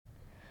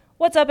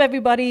What's up,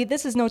 everybody?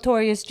 This is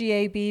Notorious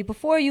GAB.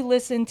 Before you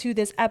listen to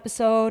this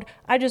episode,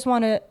 I just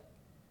want to...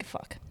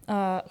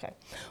 Okay.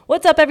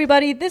 What's up,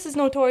 everybody? This is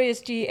Notorious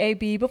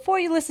GAB. Before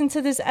you listen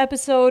to this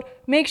episode,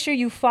 make sure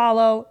you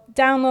follow,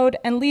 download,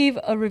 and leave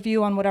a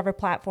review on whatever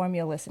platform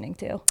you're listening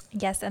to.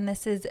 Yes, and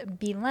this is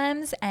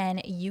B-Lems,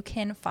 and you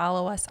can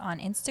follow us on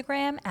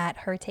Instagram at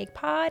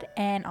HerTakePod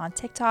and on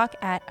TikTok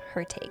at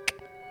HerTake.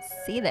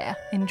 See you there.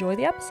 Enjoy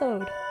the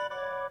episode.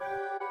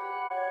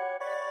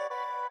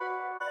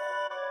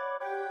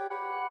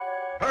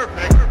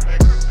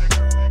 Perfect.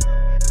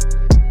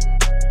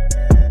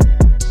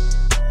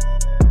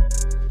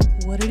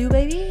 What to do,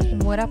 baby?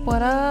 What up,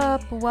 what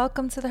up?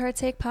 Welcome to the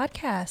HerTake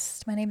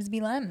podcast. My name is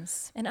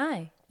B-Lems. And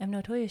I am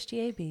Notorious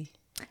GAB.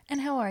 And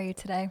how are you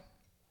today?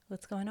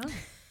 What's going on?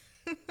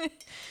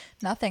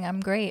 Nothing. I'm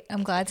great.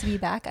 I'm glad to be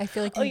back. I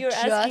feel like Oh, you were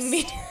asking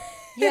me?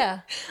 Yeah.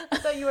 I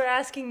thought you were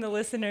asking the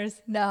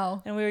listeners.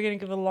 No. And we were going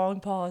to give a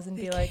long pause and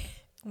be like...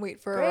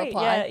 Wait for Great. a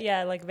reply.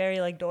 Yeah, like very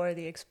like Dora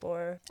the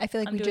Explorer. I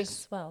feel like I'm we doing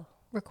just swell.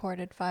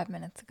 recorded 5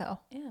 minutes ago.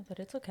 Yeah, but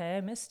it's okay.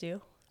 I missed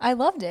you I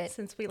loved it.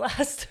 since we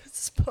last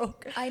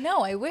spoke. I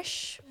know. I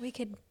wish we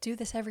could do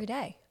this every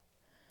day.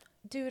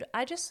 Dude,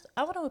 I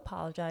want to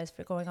apologize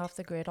for going off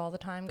the grid all the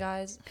time,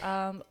 guys.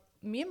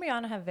 Me and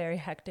Brianna have very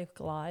hectic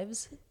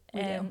lives.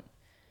 We do.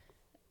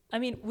 I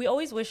mean, we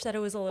always wish that it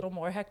was a little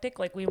more hectic.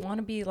 Like, we want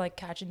to be like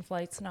catching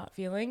flights, not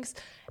feelings.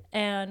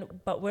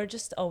 But we're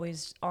just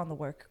always on the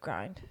work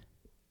grind.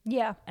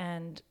 Yeah.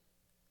 And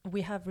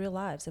we have real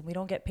lives and we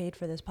don't get paid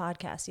for this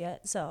podcast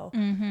yet. So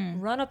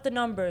run up the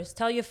numbers.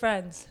 Tell your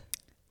friends.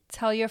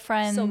 Tell your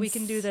friends. So we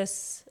can do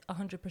this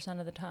 100%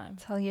 of the time.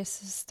 Tell your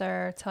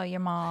sister. Tell your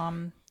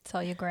mom.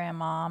 Tell your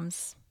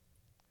grandmoms.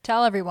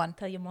 Tell everyone.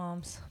 Tell your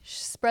moms.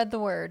 Spread the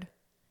word.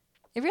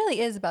 It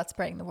really is about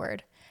spreading the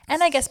word.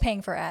 And I guess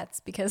paying for ads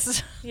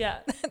because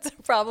Yeah.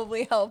 that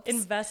probably helps.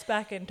 Invest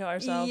back into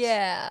ourselves.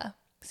 Yeah.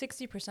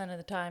 60% of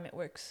the time it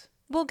works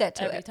We'll get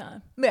to every it.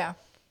 time. Yeah.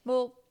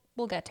 We'll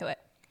get to it.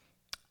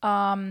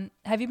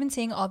 Have you been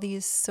seeing all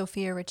these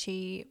Sofia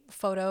Richie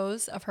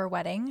photos of her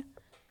wedding?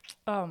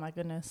 Oh my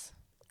goodness.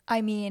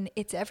 I mean,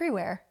 it's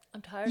everywhere.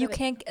 I'm tired You of it.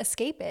 can't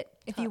escape it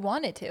if you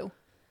wanted to.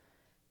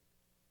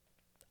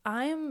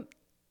 I'm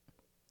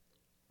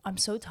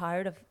so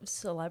tired of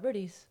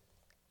celebrities.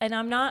 And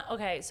I'm not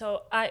okay.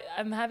 So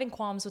I'm having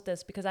qualms with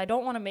this because I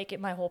don't want to make it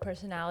my whole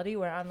personality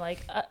where I'm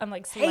like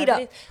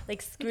celebrities,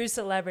 like screw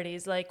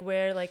celebrities, like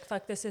where like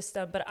fuck the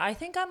system. But I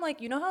think I'm like,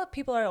 you know how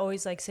people are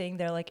always like saying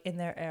they're like in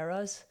their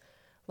eras,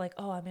 like,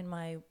 oh, I'm in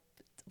my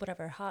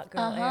whatever hot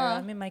girl era,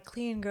 I'm in my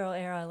clean girl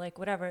era, like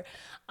whatever.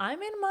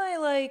 I'm in my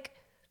like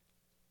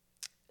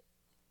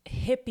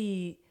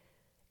hippie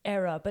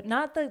era, but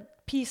not the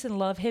peace and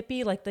love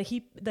hippie, like the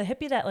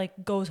hippie that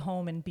like goes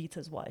home and beats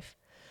his wife.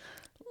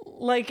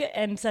 Like,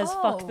 and says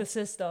fuck the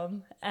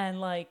system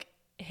and like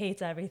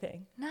hates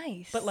everything.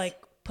 Nice. But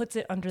like puts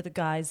it under the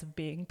guise of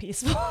being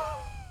peaceful.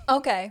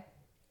 Okay.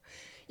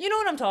 You know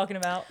what I'm talking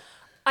about?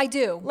 I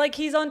do. Like,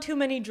 he's on too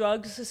many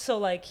drugs, so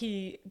like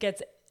he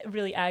gets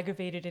really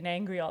aggravated and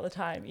angry all the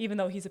time, even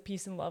though he's a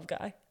peace and love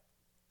guy.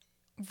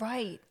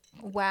 Right.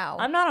 Wow.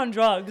 I'm not on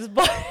drugs,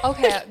 but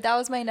Okay, that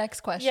was my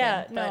next question.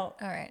 Yeah, but, no.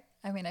 All right.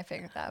 I mean, I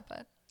figured that,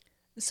 but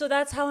so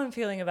that's how I'm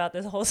feeling about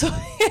this whole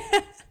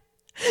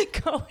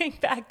going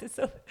back to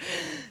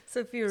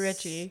Sofia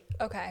Richie.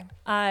 okay.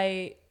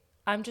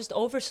 I'm just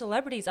over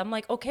celebrities. I'm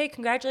like, okay,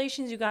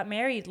 congratulations, you got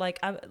married. Like,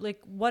 I'm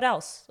like, what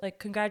else? Like,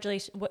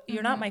 congratulations. What,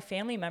 you're not my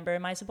family member.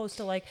 Am I supposed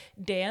to like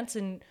dance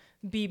and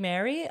be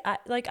merry? I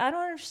don't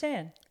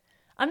understand.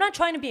 I'm not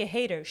trying to be a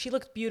hater. She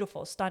looked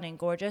beautiful, stunning,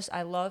 gorgeous.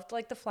 I loved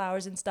like the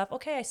flowers and stuff.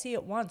 Okay, I see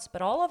it once,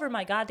 but all over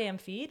my goddamn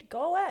feed,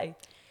 go away.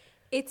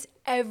 It's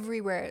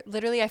everywhere.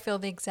 Literally, I feel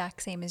the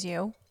exact same as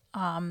you.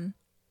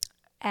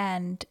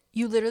 And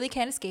you literally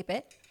can't escape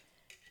it.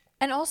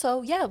 And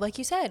also, yeah, like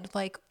you said,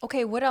 like,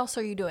 okay, what else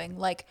are you doing?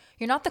 Like,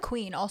 you're not the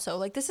queen also.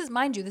 Like, this is,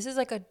 mind you, this is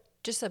like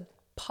just a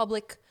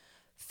public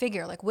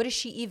figure. Like, what is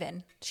she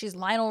even? She's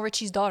Lionel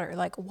Richie's daughter.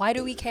 Like, why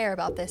do we care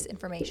about this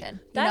information?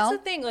 That's the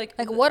thing. Like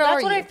what that's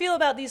are what you? I feel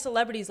about these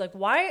celebrities. Like,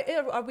 why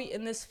are we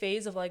in this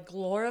phase of like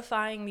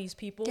glorifying these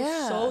people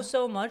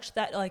so much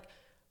that like,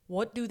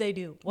 what do they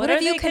do? What are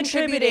have you they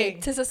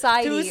contributed to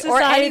society, to or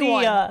society?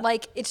 anyone?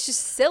 Like, it's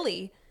just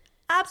silly.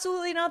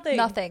 Absolutely nothing.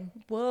 Nothing.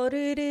 What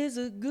it is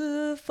a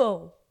good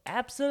for?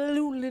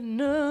 Absolutely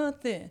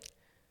nothing.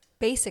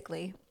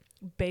 Basically,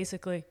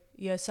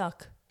 You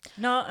suck.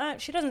 No,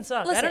 she doesn't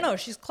suck. I Listen. don't know.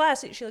 She's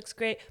classy. She looks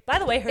great. By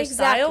the way, her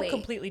style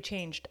completely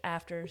changed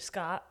after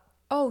Scott.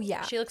 Oh,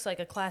 yeah. She looks like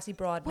a classy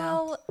broad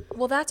now.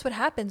 Well, that's what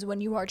happens when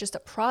you are just a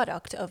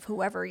product of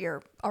whoever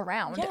you're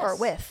around or Yes.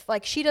 with.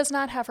 Like, she does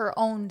not have her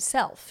own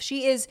self.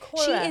 She is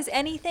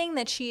anything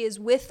that she is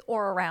with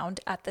or around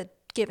at the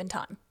given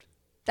time.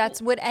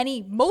 That's what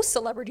most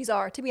celebrities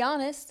are, to be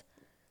honest.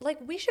 Like,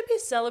 we should be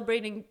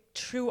celebrating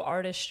true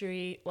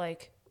artistry,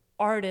 like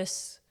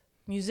artists,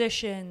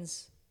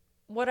 musicians,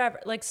 whatever,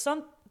 like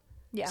some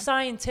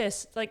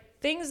scientists, like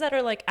things that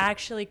are like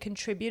actually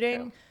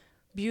contributing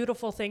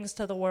beautiful things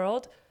to the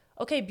world.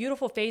 okay,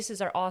 beautiful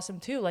faces are awesome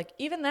too. Like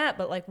even that,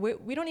 but like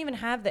we don't even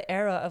have the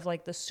era of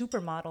like the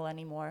supermodel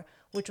anymore,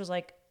 which was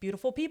like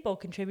beautiful people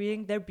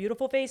contributing their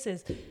beautiful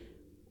faces.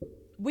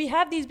 We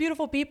have these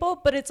beautiful people,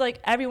 but it's like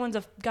everyone's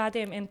a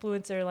goddamn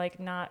influencer, like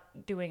not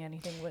doing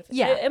anything with it.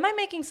 Yeah. Am I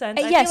making sense?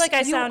 I Yes, feel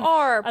like you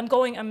are.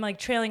 I'm like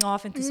trailing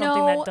off into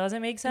something that doesn't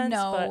make sense,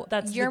 but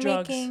that's you're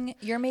the drugs.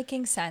 you're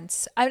making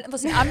sense.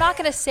 Listen, I'm not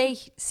gonna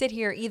sit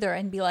here either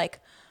and be like,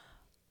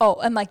 oh,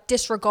 and like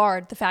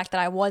disregard the fact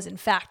that I was in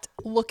fact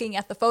looking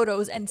at the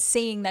photos and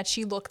seeing that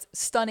she looked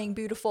stunning,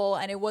 beautiful,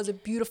 and it was a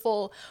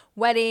beautiful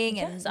wedding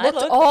and Yes, I looked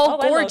looked. all Oh,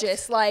 I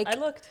gorgeous. looked. Like I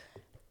looked.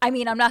 I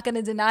mean, I'm not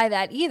gonna deny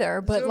that either,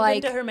 but Zoomed like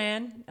into her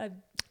man.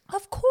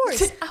 of course.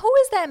 Who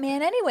is that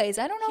man anyways?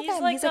 I don't know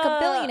that. He's like a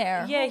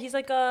billionaire. Yeah, he's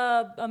like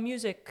a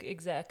music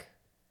exec,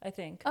 I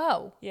think.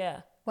 Oh.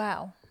 Yeah.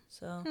 Wow.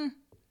 So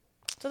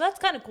so that's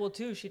kind of cool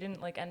too. She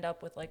didn't like end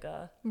up with like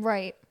a,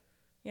 Right.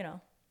 you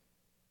know.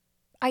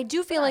 I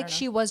do feel I like don't know.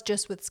 she was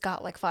just with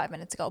Scott like 5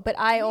 minutes ago, but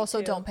I also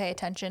too. don't pay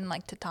attention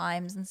like to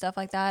times and stuff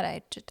like that.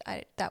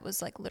 I that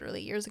was like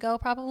literally years ago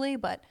probably,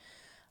 but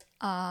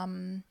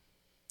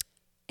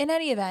in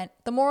any event,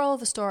 the moral of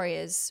the story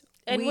is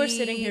And we're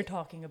sitting here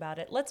talking about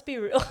it. Let's be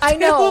real. I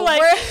know. We're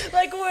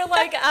like,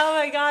 oh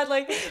my God,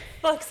 like,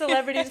 fuck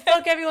celebrities.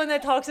 Fuck everyone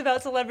that talks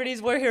about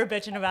celebrities. We're here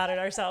bitching about it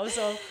ourselves.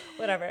 So,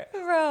 whatever.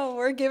 Bro,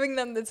 we're giving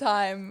them the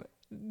time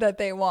that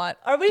they want.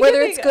 Are we whether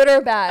giving, it's good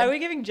or bad. Are we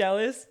giving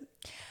jealous?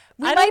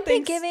 We I might don't be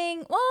think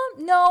giving, well,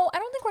 no, I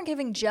don't think we're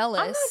giving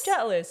jealous. I'm not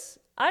jealous.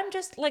 I'm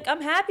just, like,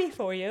 I'm happy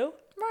for you.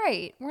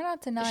 Right. We're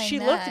not denying She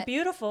that. looked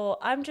beautiful.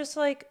 I'm just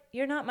like,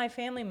 you're not my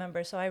family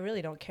member, so I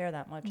really don't care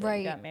that much that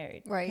Right, you got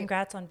married. right.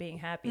 Congrats on being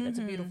happy. That's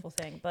a beautiful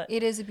thing. But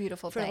It is a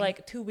beautiful for thing.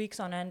 like 2 weeks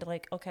on end,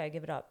 like, okay,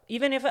 give it up.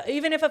 Even if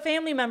a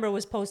family member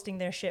was posting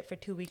their shit for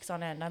 2 weeks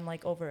on end, I'm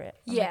like over it.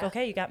 I'm like, Yeah.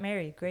 okay, you got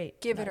married, great.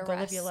 Give Now it a go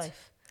rest. live your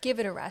life. Give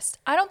it a rest.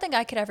 I don't think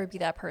I could ever be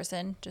that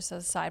person, just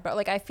as a side, but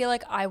like I feel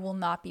like I will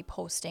not be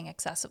posting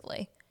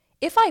excessively.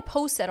 If I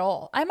post at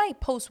all, I might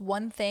post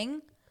one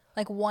thing,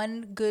 like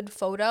one good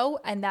photo,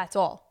 and that's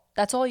all.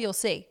 That's all you'll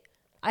see.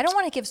 I don't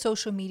want to give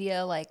social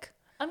media like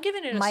I'm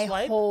giving it a my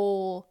swipe.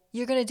 whole.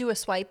 You're gonna do a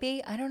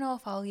swipey? I don't know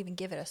if I'll even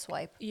give it a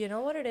swipe. You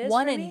know what it is?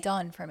 One for and me?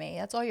 done for me.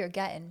 That's all you're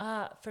getting.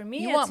 For me,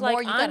 You it's want like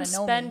more, you I'm gotta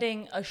know me.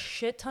 spending a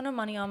shit ton of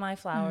money on my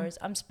flowers.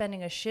 I'm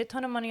spending a shit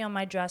ton of money on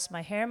my dress,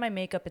 my hair, my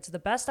makeup. It's the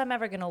best I'm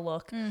ever gonna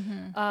look.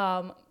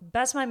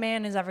 Best my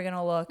man is ever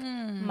gonna look.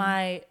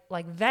 My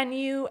like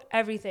venue,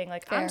 everything.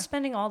 Like Fair. I'm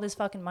spending all this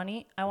fucking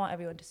money. I want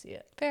everyone to see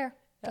it. Fair.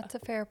 That's a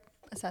fair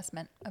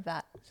assessment of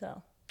that.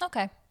 So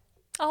Okay.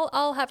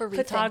 I'll have a rethink.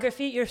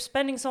 photography, you're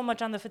spending so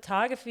much on the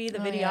photography, the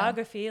Oh, yeah.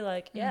 videography.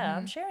 Like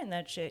I'm sharing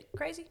that shit.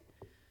 Crazy.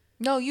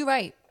 No, you're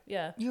right.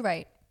 Yeah. You're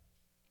right.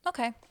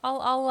 Okay.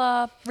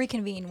 I'll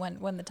reconvene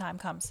when the time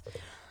comes.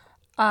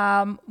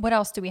 What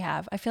else do we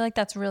have? I feel like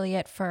that's really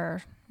it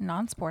for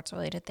non-sports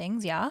related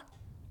things. Yeah.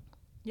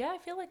 Yeah, I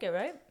feel like it,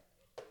 right?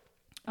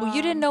 Well,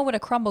 you didn't know what a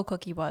crumble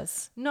cookie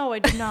was. No, I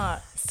did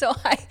not. So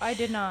I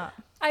did not.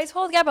 I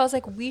told Gab, I was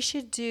like, we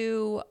should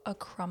do a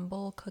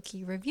crumble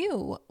cookie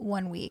review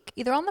one week,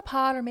 either on the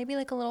pod or maybe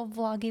like a little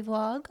vloggy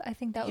vlog. I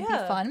think that would be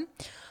Yeah. fun.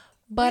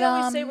 But We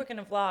always say we're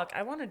gonna vlog.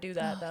 I want to do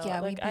that though. yeah,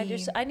 like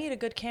I need a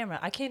good camera.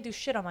 I can't do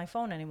shit on my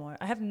phone anymore.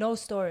 I have no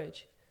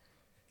storage.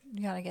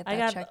 you gotta get I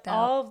that got checked out.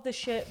 all of the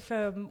shit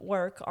from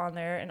work on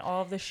there and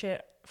all of the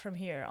shit from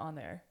here on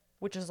there,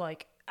 which is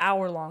like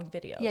hour-long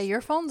videos. Yeah,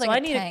 your phone's So like I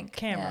a need a tank.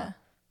 camera.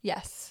 Yeah.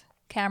 Yes,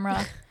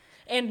 camera.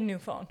 And a new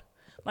phone.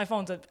 My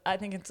phone's I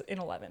think it's in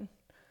 11.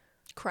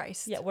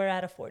 Christ. Yeah, we're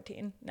at a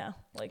 14 now.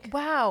 Like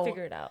Wow.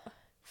 figure it out.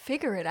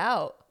 Figure it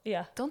out.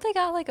 Yeah. Don't they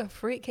got like a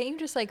free? Can't you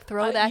just like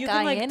throw that you guy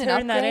can like in turn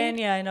and upgrade? that in,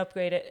 yeah, and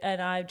upgrade it.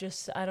 And I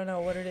don't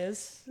know what it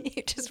is.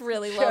 You just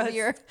really love Just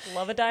your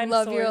love a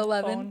dinosaur. love your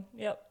 11. phone.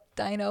 Yep.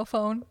 dino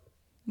phone.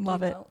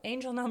 Love it.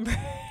 Angel number.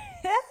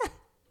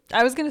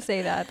 I was gonna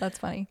say that. That's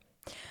funny.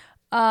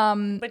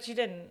 But you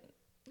didn't.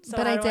 So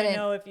But how I do didn't. I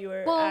know if you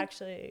were Well,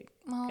 actually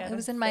Well, it gonna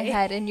was in my say-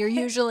 head, and you're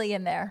usually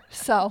in there,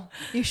 so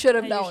you should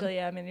have I known. usually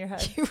am in your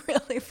head. You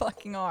really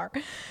fucking are.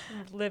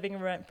 Living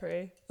rent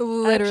free.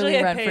 Literally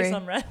Actually, rent I pay free.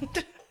 some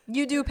rent.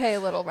 You do pay a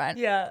little rent.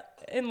 Yeah,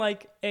 in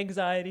like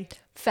anxiety.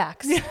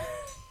 Facts.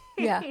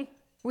 Yeah.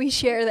 We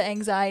share the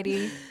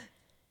anxiety.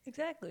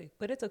 Exactly,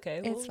 but it's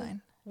okay. It's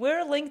fine.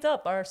 We're linked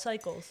up, our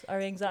cycles, our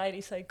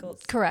anxiety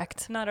cycles.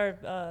 Correct. Not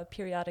our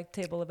periodic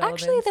table of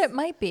elements. Actually, that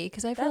might be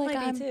because I feel that like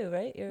might I'm. be too,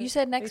 right? You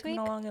said next coming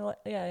week? along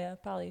yeah,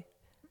 probably.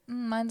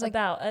 Mine's like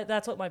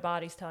That's what my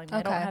body's telling me.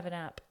 I don't Okay. have an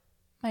app.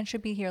 mine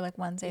should be here like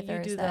Wednesday, You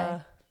Thursday. do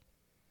the.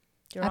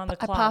 You're on the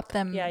I clock. pop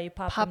them. Yeah, you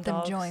pop them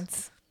dogs.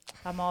 joints.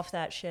 I'm off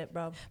that shit,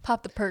 bro.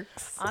 Pop the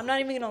perks. I'm not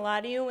even gonna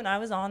lie to you. When I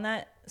was on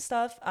that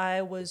stuff,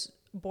 I was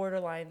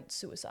borderline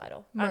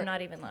suicidal. Right. I'm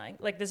not even lying.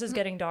 Like this is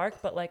getting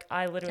dark, but like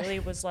I literally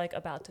was like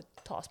about to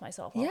toss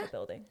myself off Yeah. a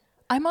building.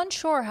 I'm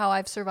unsure how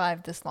I've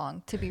survived this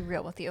long, to be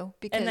real with you.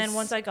 Because And then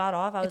once I got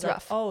off, I was it's like,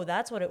 rough. oh,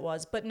 that's what it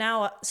was. But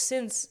now,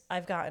 since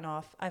I've gotten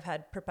off, I've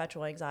had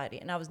perpetual anxiety,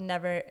 and I was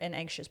never an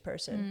anxious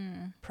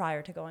person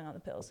prior to going on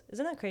the pills.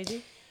 Isn't that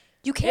crazy?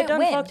 You can't It done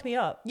win. fucked me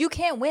up. You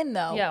can't win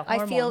though. Yeah, I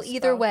feel hormones,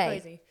 either bro. way.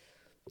 Crazy.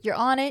 You're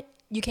on it,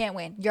 you can't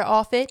win. You're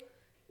off it,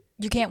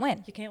 you can't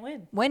win. You can't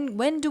win.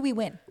 When do we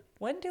win?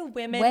 When do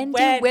women When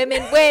win? do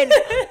women win?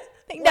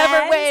 They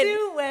never win. When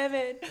do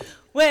women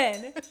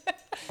win?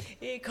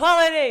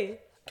 Equality.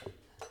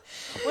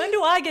 When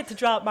do I get to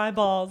drop my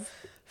balls?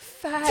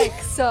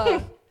 Facts.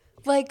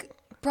 Like,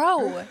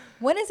 bro,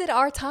 when is it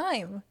our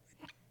time?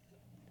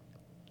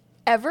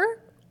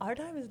 Ever? Our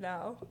time is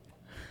now.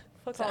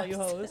 Fuck all you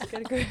hoes.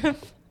 Get a grip.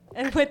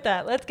 And with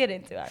that, let's get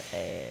into our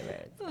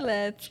favorites.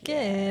 Let's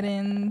get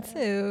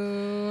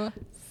into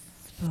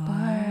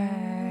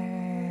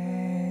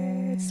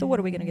sports. So what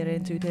are we going to get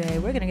into today?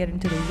 We're going to get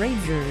into the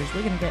Rangers.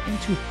 We're going to get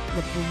into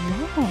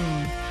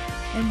LeBron.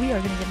 And we are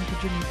going to get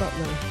into Jimmy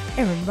Butler,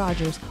 Aaron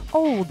Rodgers,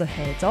 all the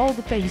heads, all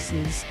the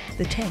faces,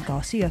 the Tank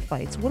Garcia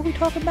fights. What are we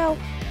talking about?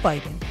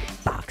 Fighting,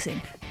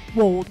 boxing,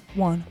 World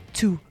 1,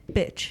 2,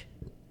 bitch.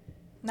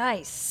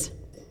 Nice.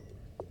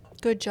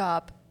 Good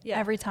job. Yeah.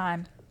 Every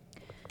time.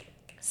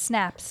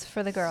 Snaps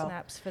for the girl.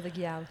 Snaps for the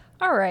gal.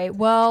 All right.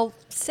 Well,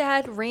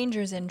 sad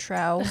Rangers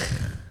intro.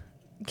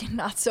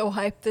 Not so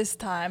hyped this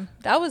time.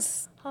 That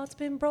was... Heart's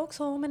been broke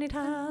so many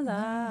times,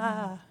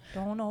 I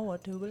don't know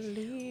what to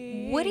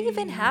believe. What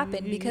even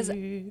happened? Because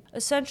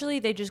essentially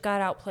they just got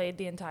outplayed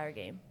the entire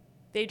game.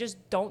 They just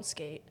don't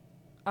skate.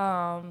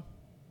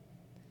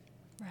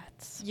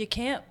 rats. You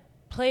can't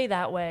play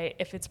that way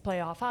if it's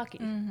playoff hockey,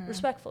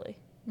 respectfully.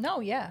 No,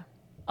 yeah.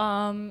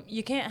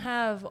 You can't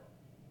have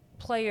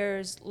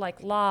players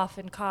like Loff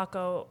and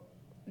Kako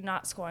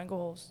not scoring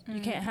goals.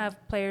 You can't have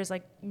players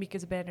like Mika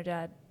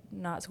Zibanejad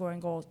not scoring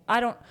goals.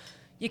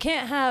 You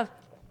can't have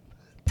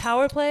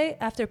power play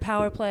after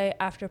power play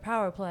after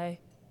power play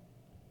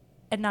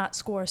and not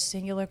score a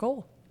singular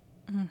goal.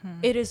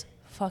 It is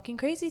fucking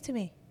crazy to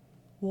me.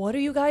 What are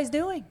you guys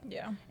doing?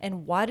 Yeah.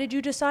 And why did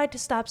you decide to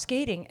stop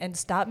skating and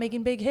stop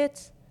making big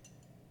hits?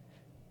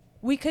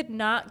 We could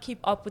not keep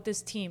up with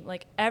this team.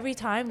 Like, every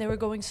time they were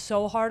going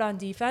so hard on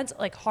defense,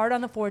 like hard on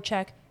the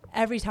forecheck,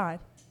 every time.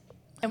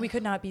 And we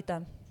could not beat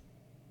them.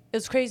 It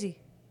was crazy.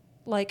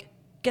 Like,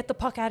 get the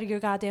puck out of your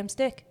goddamn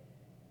stick.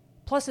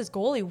 Plus his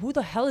goalie. Who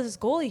the hell is his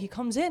goalie? He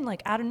comes in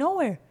like out of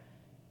nowhere.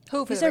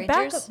 Who, for He's the their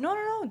Rangers? backup.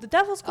 No. The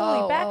Devils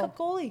goalie. Oh, Backup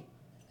goalie.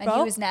 And Bro,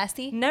 he was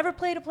nasty? Never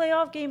played a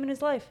playoff game in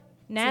his life.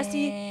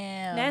 Nasty.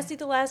 Damn. Nasty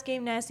the last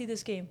game. Nasty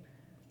this game.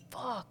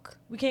 Fuck.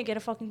 We can't get a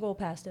fucking goal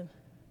past him.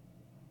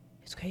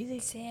 It's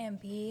crazy. Damn,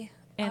 B.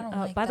 And I don't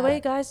like by the way,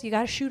 guys, you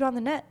got to shoot on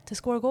the net to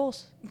score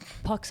goals.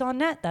 Pucks on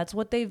net. That's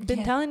what they've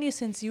been telling you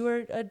since you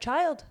were a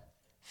child.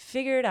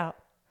 Figure it out.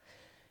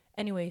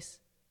 Anyways,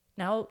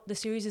 now the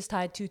series is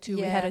tied 2-2.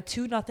 We had a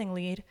 2-0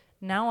 lead.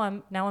 Now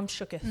I'm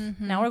shooketh.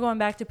 Now we're going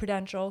back to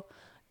Prudential.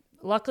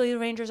 Luckily, the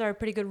Rangers are a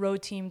pretty good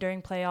road team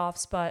during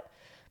playoffs, but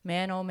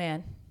man, oh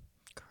man.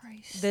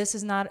 Christ. This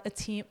is not a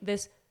team.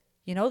 The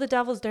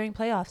Devils during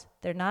playoffs,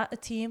 they're not a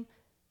team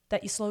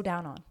that you slow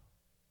down on.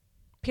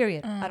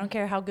 Period. I don't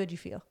care how good you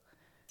feel.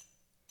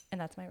 And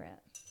that's my rant.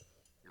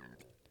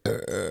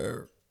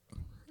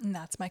 And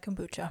that's my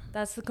kombucha.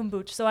 That's the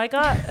kombucha. So I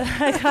got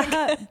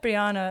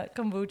Brianna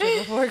kombucha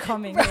before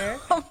coming here.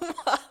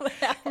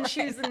 And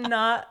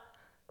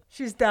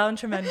she's down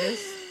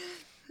tremendous.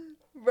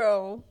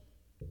 Bro,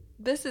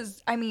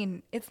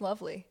 it's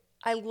lovely.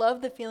 I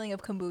love the feeling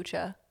of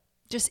kombucha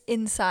just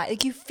inside.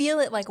 Like, you feel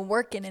it like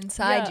working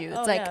inside you.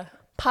 It's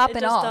popping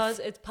it just off. Does.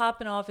 It's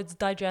popping off. It's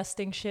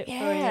digesting shit for you.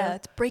 Yeah,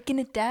 it's breaking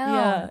it down.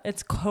 Yeah,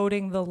 it's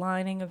coating the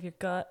lining of your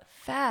gut.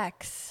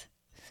 Facts.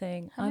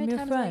 Saying, How I'm many your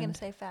times friend. am I going to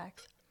say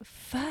facts?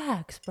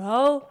 Facts,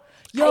 bro.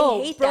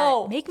 Yo, I hate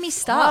bro. that. Make me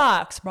stop.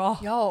 Facts, bro.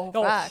 Yo,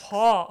 facts.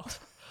 Facts.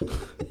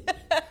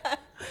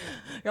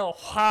 Yo,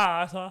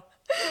 facts. Huh?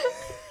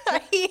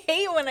 I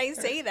hate when I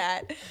say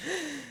that.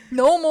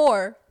 No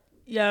more.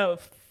 Yo,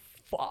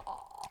 fuck.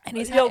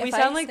 We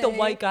sound like the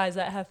white guys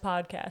that have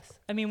podcasts.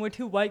 I mean, we're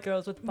two white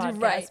girls with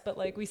podcasts, Right. but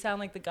like we sound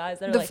like the guys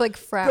that are The like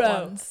frat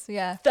bro, ones.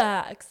 Yeah.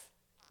 Facts.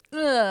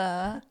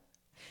 Ugh.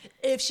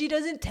 If she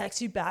doesn't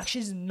text you back,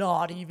 she's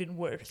not even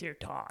worth your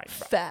time.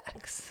 Bro.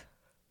 Facts.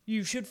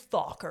 You should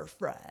fuck her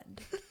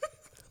friend.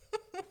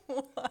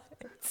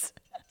 What?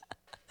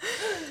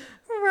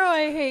 Bro,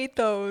 I hate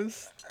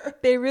those.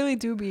 They really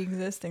do be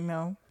existing,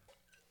 though.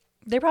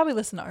 They probably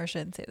listen to our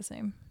shit and say the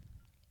same.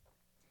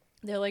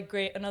 They're like,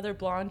 great, another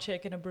blonde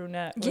chick and a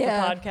brunette with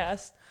Yeah. a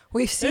podcast.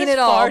 We've seen There's it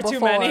all far before. too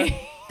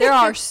many. There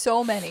are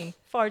so many.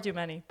 Far too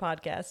many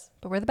podcasts.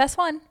 But we're the best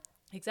one.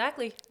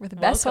 Exactly. We're the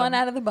best one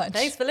out of the bunch.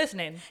 Thanks for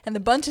listening. And the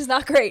bunch is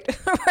not great.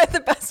 We're the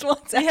best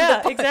ones out of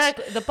the bunch.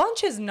 Exactly. The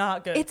bunch is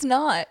not good. It's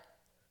not.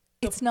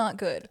 It's not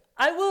good.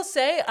 I will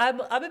say I'm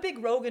a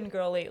big Rogan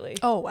girl lately.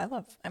 Oh, I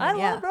love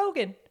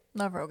Rogan.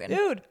 Love Rogan.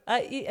 Dude,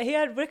 he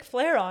had Ric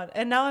Flair on.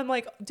 And now I'm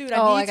like, dude, Oh,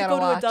 I I need to gotta go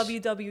watch. to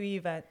a WWE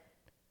event.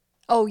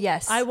 Oh,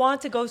 yes. I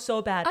want to go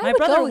so bad. I My would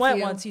brother go with went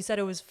you. once. He said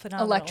it was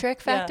phenomenal. Electric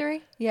Yeah.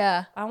 Factory?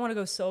 Yeah. I want to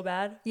go so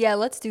bad. Yeah,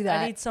 let's do that.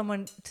 I need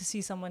someone to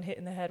see someone hit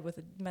in the head with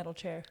a metal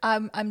chair.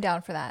 I'm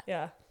down for that.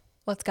 Yeah.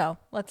 Let's go.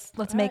 Let's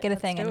All make right, it a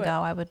let's thing do and it. go.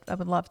 I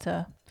would love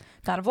to.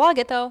 Gotta vlog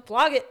it though.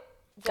 Vlog it.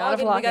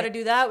 Gotta vlogging. We got to it.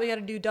 do that. We got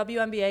to do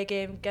WNBA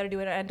game. Got to do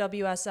an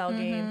NWSL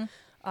game.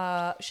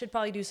 Should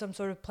probably do some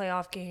sort of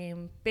playoff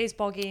game.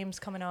 Baseball games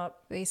coming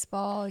up.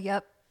 Baseball.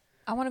 Yep.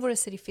 I want to go to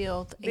City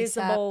Field. ASAP.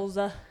 Baseballs.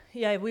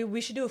 Yeah,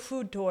 we should do a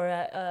food tour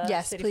at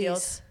Yes, City please.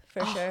 Field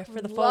for sure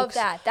for the Love folks.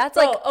 that. That's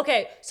Bro, like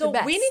okay. So the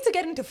best. we need to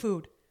get into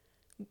food.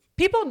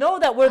 People know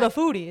that we're the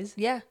foodies.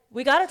 Yeah.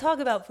 We got to talk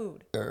about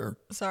food.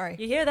 Sorry.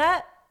 You hear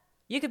that?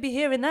 You could be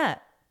hearing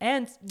that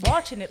and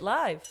watching it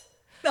live.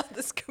 How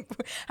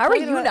are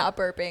Talking you about- not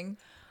burping?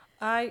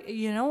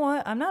 You know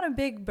what? I'm not a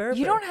big burper.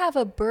 You don't have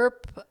a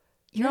burp.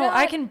 You're No, not,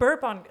 I can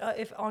burp on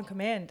on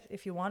command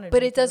if you wanted.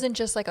 but me it to. doesn't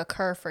just like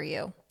occur for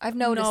you. I've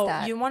noticed No,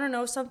 that. you want to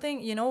know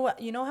something? You know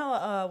what? You know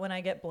how when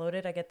I get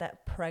bloated, I get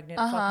that pregnant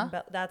fucking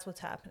belly. That's what's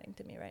happening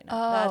to me right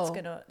now.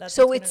 That's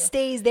so what's it gonna go.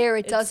 stays there.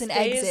 It doesn't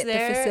stays exit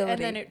there, the facility.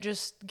 and then it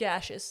just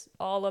gashes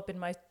all up in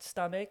my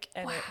stomach,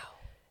 and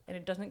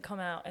it doesn't come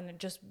out, and it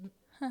just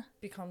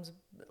becomes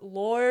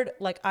Lord.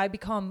 Like I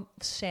become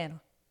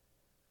Santa.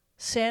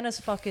 Santa's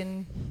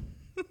fucking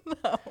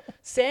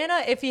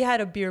Santa if he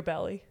had a beer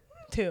belly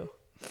too.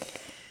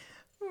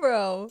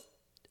 Bro.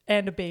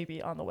 And a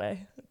baby on the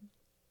way.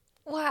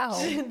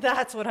 Wow.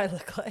 That's what I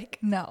look like.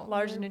 No.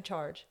 Large and in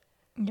charge.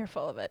 You're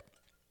full of it.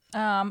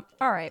 All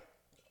right.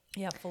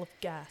 Yeah, full of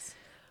gas.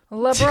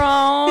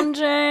 LeBron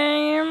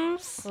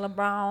James.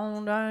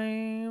 LeBron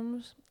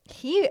James.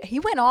 He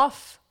went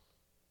off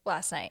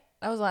last night.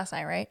 That was last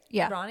night, right?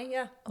 Yeah. Ronnie,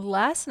 yeah.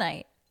 Last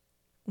night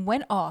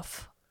went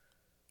off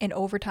in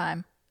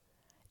overtime.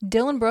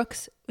 Dylan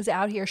Brooks was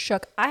out here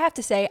shook. I have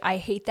to say, I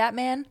hate that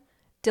man.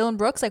 Dylan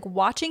Brooks, like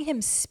watching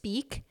him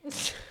speak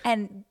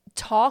and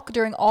talk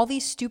during all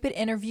these stupid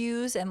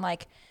interviews and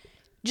like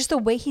just the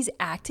way he's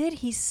acted,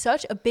 he's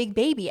such a big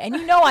baby. And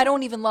you know I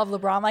don't even love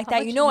LeBron like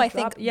that. You know I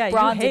think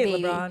LeBron's a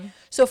baby. LeBron.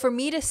 So for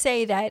me to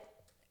say that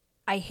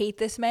I hate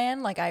this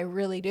man, like I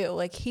really do.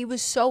 Like he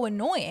was so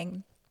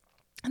annoying.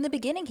 In the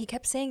beginning, he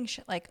kept saying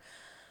shit like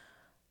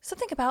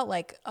something about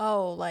like,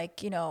 oh,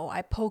 like, you know,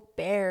 I poke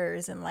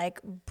bears and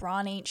like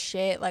Bron ain't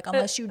shit. Like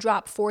unless you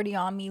drop 40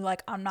 on me,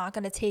 like I'm not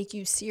gonna take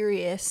you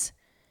serious.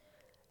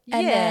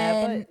 And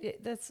then,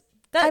 but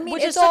that, I mean,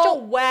 which is it's such all-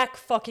 a whack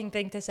fucking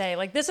thing to say.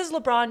 Like this is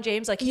LeBron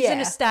James. Like he's an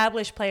Yeah.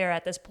 established player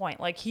at this point.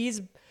 Like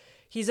he's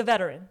a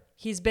veteran.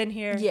 He's been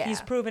here. Yeah.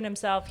 He's proven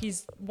himself.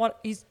 He's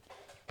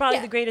probably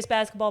Yeah. the greatest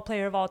basketball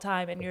player of all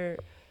time. And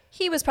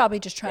he was probably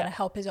just trying to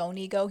help his own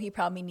ego. He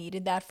probably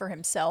needed that for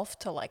himself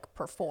to like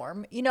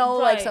perform. You know,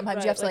 like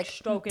sometimes you have to like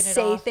stroking it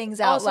say off.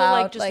 things out also,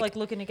 loud. like just like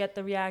looking to get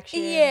the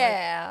reaction.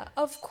 yeah,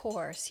 of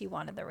course he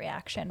wanted the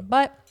reaction,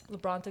 but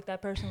Like, LeBron took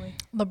that personally.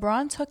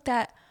 LeBron took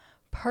that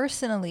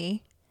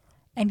personally,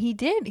 and he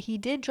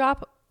did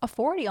drop a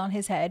 40 on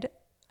his head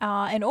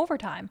in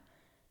overtime.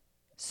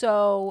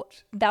 So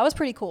that was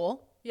pretty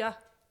cool. Yeah.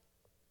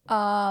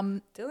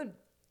 Dylan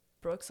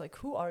Brooks, like,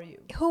 who are you?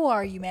 Who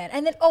are you, man?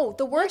 And then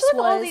the worst With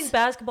was all these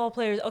basketball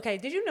players. Okay,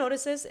 did you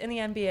notice this in the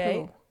NBA?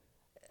 Who?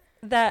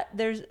 That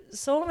there's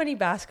so many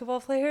basketball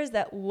players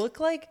that look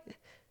like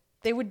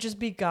they would just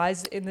be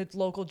guys in the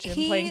local gym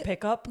playing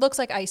pickup. looks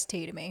like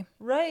Ice-T to me.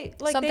 Right?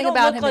 Like Something they don't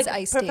about look him like is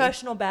Ice-T.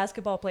 professional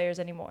basketball players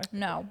anymore.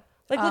 No.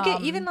 Like look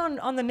at even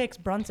on the Knicks,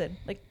 Brunson.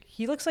 Like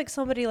he looks like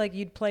somebody like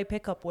you'd play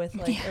pickup with,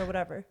 like or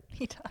whatever.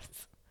 He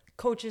does.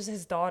 Coaches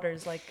his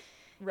daughters like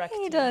rec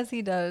He team.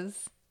 he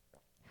does.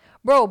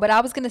 Bro, but I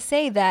was going to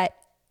say that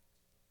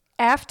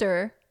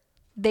after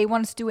they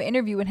wanted to do an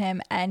interview with him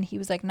and he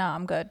was like, nah,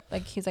 I'm good.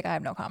 Like, he's like, I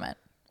have no comment.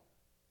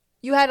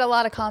 You had a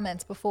lot of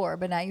comments before,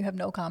 but now you have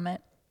no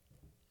comment.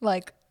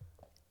 Like,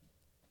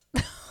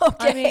 okay.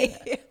 I mean,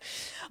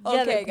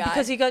 okay, guys.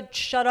 because he got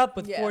shut up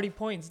with Yeah. 40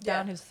 points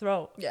down his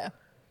throat. Yeah.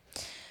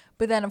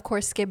 But then, of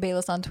course, Skip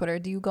Bayless on Twitter.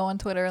 Do you go on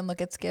Twitter and look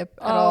at Skip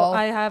at all?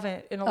 I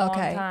haven't in a long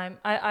Okay. time.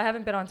 I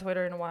haven't been on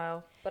Twitter in a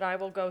while, but I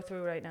will go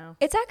through right now.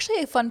 It's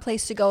actually a fun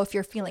place to go if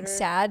you're feeling Twitter,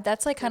 sad.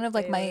 That's like kind Skip of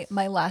like Bayless.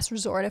 my last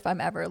resort if I'm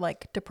ever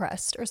like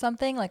depressed or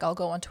something. Like I'll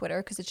go on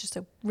Twitter because it's just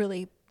a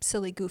really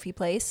silly, goofy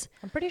place.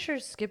 I'm pretty sure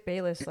Skip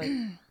Bayless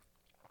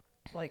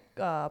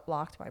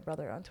blocked my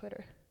brother on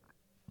Twitter.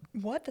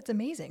 What? That's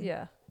amazing.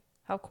 Yeah.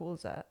 How cool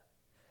is that?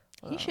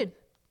 He should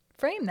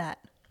frame that.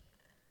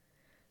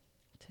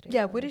 Today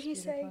Yeah, was what did he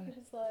say? beautiful. He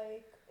was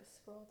like,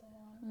 scroll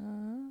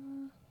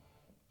down.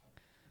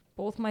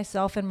 Both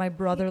myself and my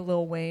brother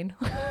Lil Wayne.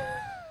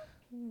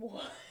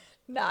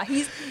 Nah,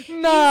 he's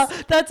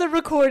That's a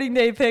recording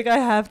day pic. I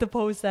have to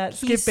post that.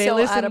 Skip he's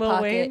Bayless so out and of Lil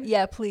pocket. Wayne.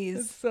 Yeah, It's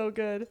please. so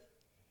good.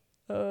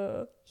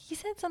 He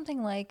said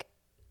something like,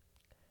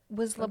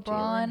 was From Jalen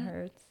LeBron...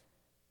 Hurts.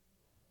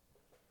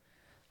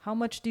 How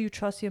much do you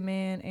trust your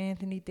man,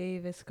 Anthony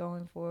Davis,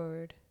 going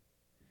forward?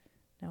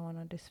 Now on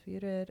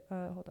Undisputed.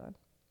 Hold on.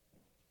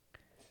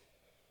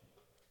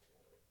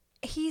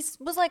 He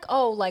was like,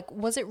 oh, like,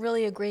 was it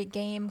really a great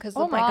game? Because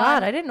Oh my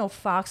God, I didn't know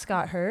Fox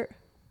got hurt.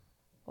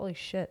 Holy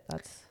shit,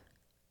 that's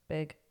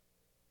big.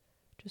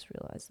 Just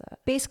realized that.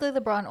 Basically,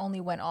 LeBron only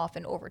went off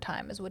in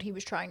overtime is what he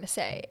was trying to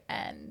say.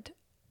 And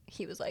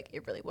he was like,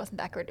 it really wasn't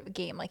that great of a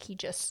game. Like, he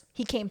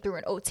came through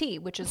an OT,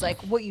 which is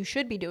like what you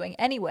should be doing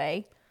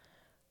anyway.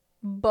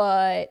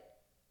 But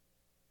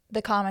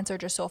the comments are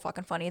just so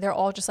fucking funny. They're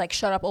all just like,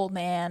 shut up, old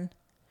man.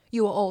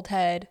 You a old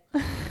head.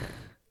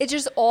 It's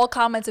just all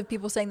comments of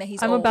people saying that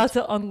he's I'm old. about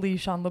to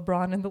unleash on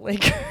LeBron and the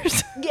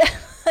Lakers. Yeah,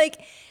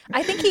 like,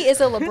 I think he is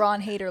a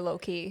LeBron hater,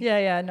 low-key.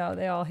 Yeah, no,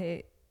 they all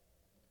hate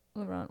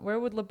LeBron. Where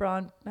would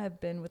LeBron have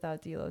been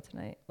without D'Lo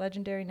tonight?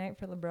 Legendary night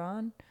for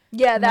LeBron?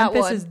 Yeah, that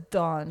Memphis one. is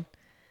done.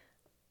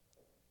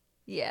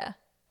 Yeah.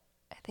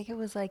 I think it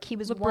was like he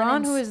was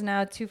LeBron, who is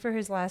now 2 for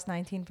his last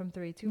 19 from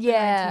 3, 2 for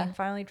Yeah. 19,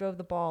 finally drove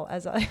the ball,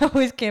 as I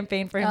always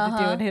campaign for him to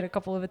do, and hit a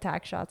couple of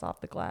attack shots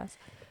off the glass.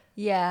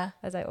 Yeah.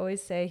 As I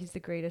always say, he's the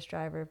greatest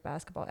driver of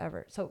basketball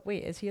ever. So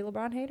wait, is he a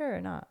LeBron hater or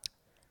not?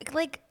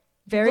 Like,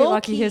 Very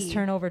lucky low-key. his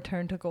turnover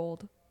turned to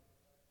gold.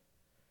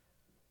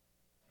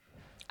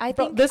 I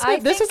Bro, think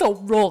this is a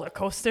roller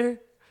coaster.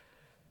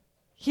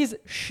 He's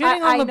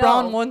shitting I on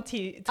LeBron know. one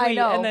tweet I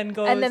know. and then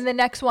goes. And then the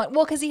next one.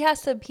 Well, because he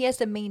has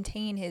to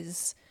maintain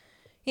his,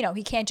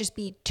 he can't just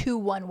be too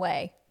one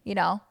way,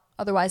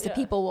 Otherwise, the Yeah.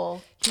 people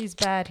will. He's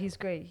bad. He's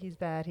great. He's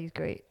bad. He's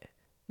great.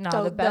 No,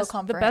 They'll the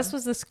come for best him.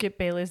 was the Skip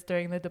Bayless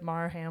during the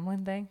DeMar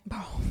Hamlin thing. Bro.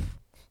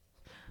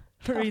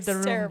 Read was the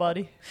room, terrible.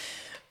 buddy.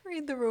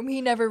 Read the room.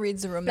 He never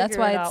reads the room. That's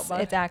Figure why it out,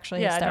 bud. it's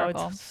actually yeah,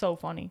 hysterical. no, it's so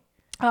funny.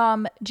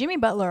 Jimmy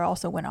Butler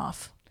also went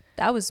off.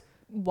 That was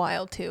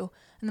wild too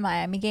in the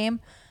Miami game.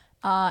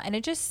 And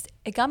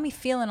it got me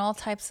feeling all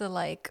types of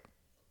like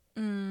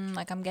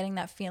I'm getting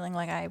that feeling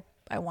like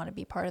I want to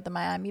be part of the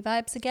Miami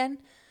vibes again.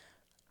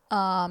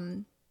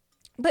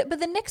 But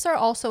the Knicks are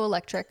also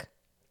electric.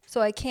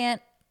 So I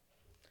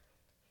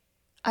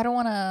don't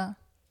want to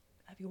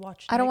Have you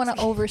watched? I don't want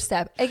Knicks? to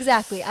overstep.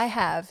 Exactly. I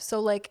have. So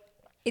like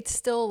it's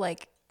still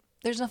like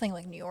there's nothing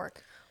like New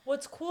York.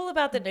 What's cool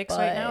about the Knicks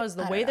right now But is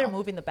the I way don't they're know.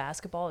 moving the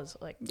basketball is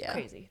like Yeah.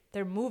 crazy.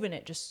 They're moving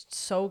it just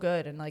so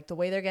good, and like the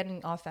way they're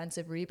getting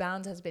offensive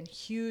rebounds has been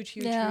huge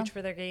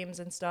for their games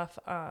and stuff.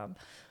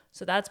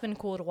 So that's been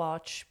cool to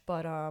watch.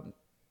 But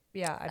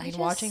yeah, I mean,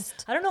 watching.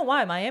 I don't know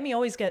why Miami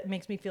always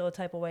makes me feel a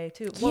type of way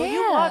too. Well, you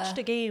Yeah. watched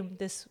a game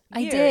this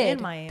year I did.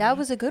 in Miami. That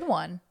was a good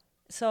one.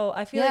 So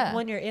I feel Yeah. like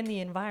when you're in the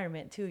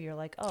environment too, you're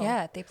like, oh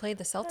Yeah, they played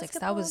the Celtics.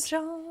 That Basketball was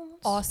Jones.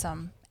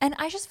 awesome. And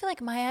I just feel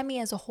like Miami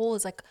as a whole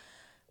is like,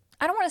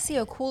 I don't want to see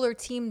a cooler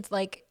team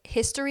like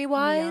history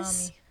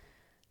wise, Miami.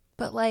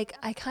 but like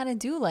I kind of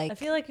do like I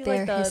feel like you their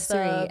like the history,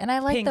 and I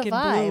like pink the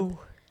vibe. and blue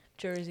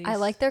jerseys. I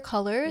like their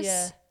colors.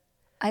 Yeah.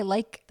 I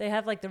like. They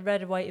have like the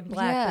red, white, and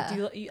black.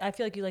 Yeah. But I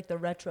feel like you like the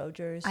retro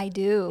jersey. I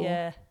do.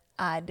 Yeah,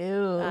 I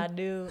do. I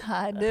do.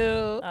 I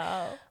do.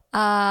 Oh,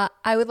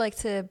 I would like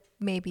to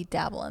maybe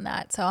dabble in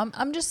that. So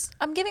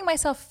I'm giving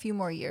myself a few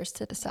more years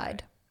to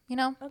decide.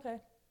 okay.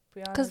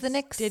 'Cause the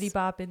Knicks- diddy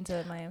bop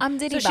into Miami. I'm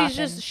diddy so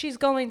bopping. she's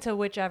going to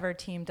whichever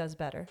team does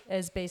better.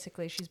 Is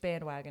basically she's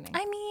bandwagoning.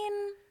 I mean,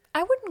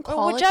 I wouldn't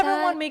call or whichever it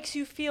that. one makes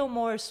you feel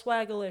more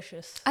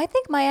swagalicious. I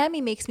think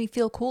Miami makes me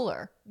feel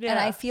cooler. And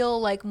Yeah. I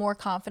feel like more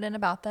confident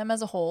about them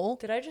as a whole.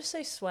 Did I just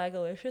say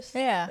swagalicious?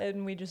 Yeah.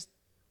 And we just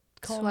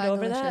combed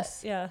over that.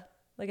 Swagalicious. Yeah,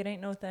 like it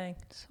ain't no thing.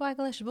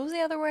 Swagalicious. What was the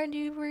other word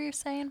you were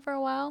saying for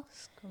a while?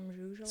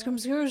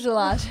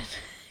 Scrumzoogelot.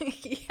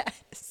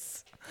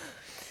 Yes.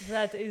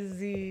 That is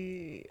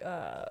the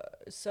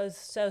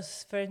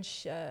South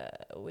French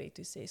way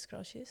to say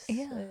scrunchies.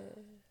 Yeah.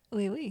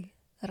 Oui, oui.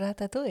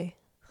 Ratatouille.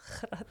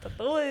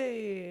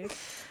 Ratatouille.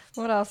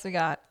 What else we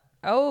got?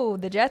 Oh,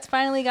 the Jets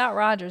finally got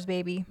Rodgers,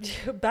 baby.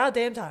 About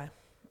damn time.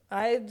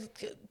 I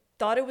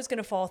thought it was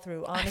gonna fall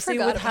through. Honestly,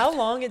 forgot with about how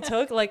long it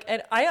took,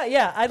 and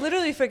I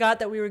literally forgot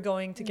that we were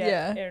going to get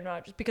Yeah. Aaron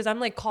Rodgers because I'm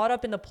like caught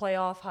up in the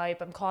playoff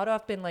hype. I'm caught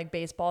up in like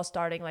baseball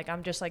starting. Like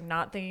I'm just like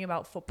not thinking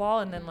about football,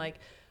 and then like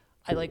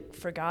I like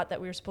forgot that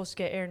we were supposed to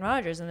get Aaron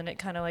Rodgers, and then it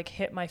kind of like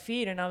hit my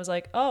feed, and I was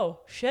like, oh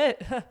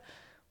shit,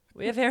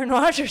 we have Aaron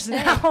Rodgers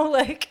now.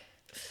 Like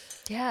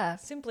Yeah.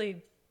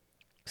 simply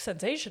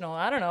sensational.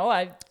 I don't know.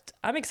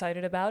 I'm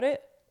excited about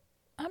it.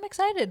 I'm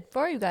excited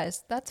for you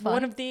guys. That's fun.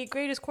 One of the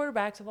greatest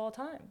quarterbacks of all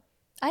time.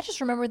 I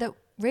just remembered that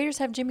Raiders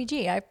have Jimmy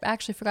G. I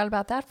actually forgot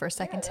about that for a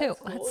second too.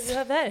 Cool. That's You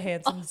have that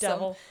handsome awesome.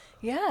 devil.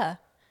 Yeah.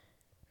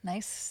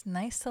 Nice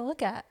to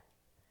look at.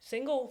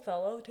 Single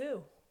fellow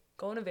too.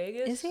 Going to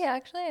Vegas. Is he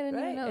actually? I didn't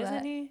Right? even know Isn't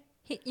that. he?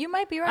 You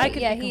might be right. I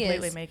could yeah, be he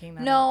completely is. making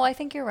that No, I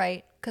think you're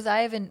right. Because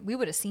we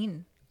would have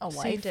seen a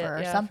wife Saved it, or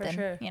yeah, for something,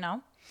 sure.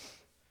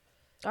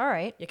 All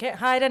right. You can't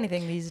hide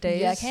anything these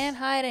days. Yeah, can't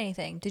hide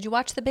anything. Did you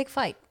watch the big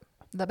fight?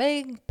 The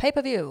big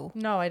pay-per-view?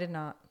 No, I did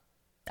not.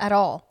 At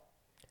all?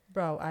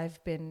 Bro,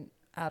 I've been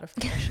out of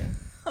commission.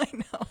 I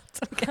know. It's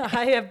okay.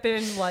 I have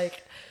been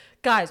like,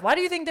 guys, why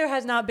do you think there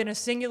has not been a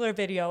singular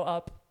video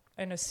up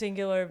and a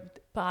singular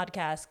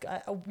podcast?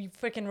 We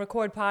freaking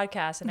record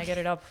podcasts and I get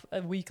it up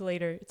a week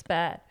later. It's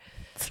bad.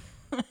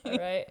 All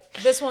right.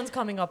 This one's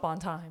coming up on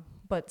time,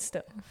 but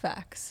still.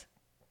 Facts.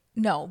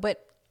 No,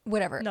 but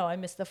whatever. No, I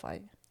missed the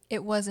fight.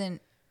 It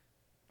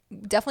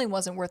definitely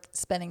wasn't worth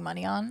spending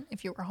money on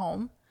if you were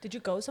home. Did you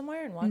go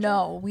somewhere and watch it?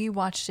 No, we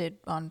watched it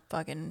on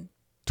fucking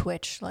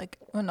Twitch.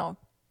 No,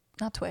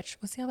 not Twitch.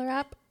 What's the other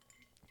app?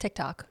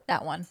 TikTok.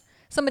 That one.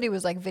 Somebody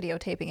was like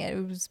videotaping it.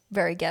 It was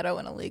very ghetto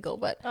and illegal,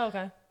 but Oh,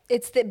 okay.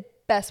 it's the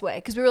best way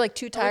because we were like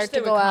too I wish tired they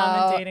to were go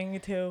out.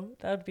 commentating too.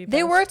 That would be.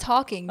 They best. were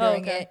talking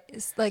during okay.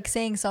 it, like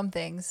saying some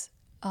things,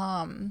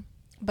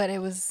 but it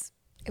was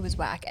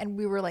whack. And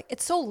we were like,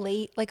 it's so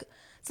late. Like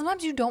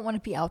sometimes you don't want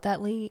to be out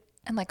that late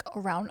and like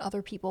around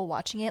other people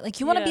watching it. Like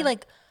you want to be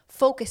like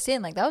focused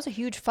in. Like that was a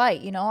huge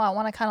fight. You know, I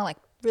want to kind of like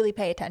really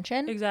pay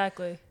attention.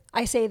 Exactly.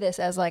 I say this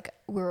as like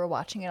we were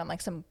watching it on like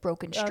some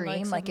broken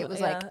stream, like it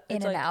was like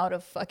in and out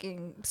of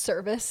fucking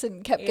service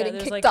and kept getting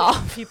kicked like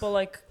off. People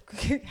like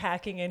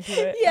hacking into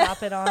it,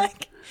 hopping on.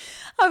 Like,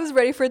 I was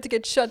ready for it to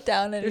get shut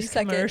down any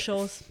second.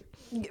 Commercials,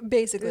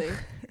 basically.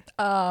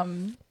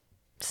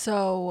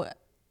 So,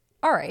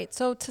 all right.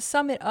 So to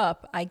sum it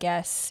up, I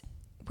guess,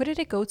 what did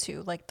it go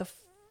to? Like the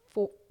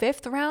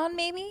fifth round,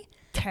 maybe?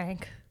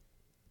 Tank.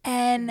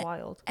 And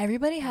Wild.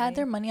 everybody had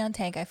their money on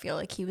Tank. I feel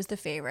like he was the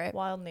favorite.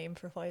 Wild name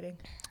for fighting.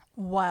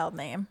 Wild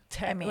name.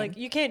 Tank. I mean, like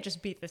you can't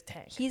just beat this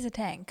Tank. He's a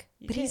tank,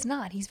 but he's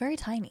not. He's very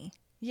tiny.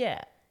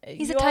 Yeah,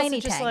 he's a tiny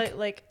tank.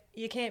 Like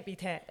you can't be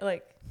Tank.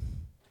 Like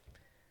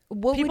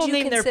what would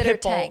you consider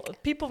Tank?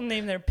 People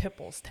name their pit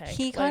bulls Tank.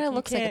 He kind of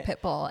looks like a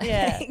pit bull.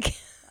 Yeah.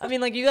 I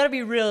mean, like you got to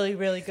be really,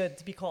 really good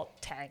to be called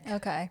Tank.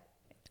 Okay.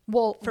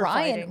 Well,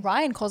 Ryan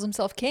Ryan calls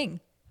himself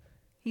King.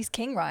 He's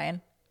King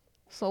Ryan.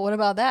 So what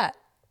about that?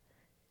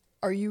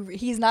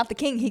 He's not the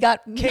king. He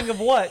got king of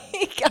what?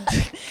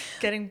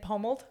 Getting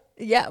pummeled?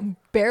 Yeah,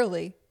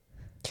 barely.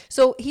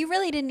 So he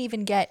really didn't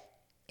even get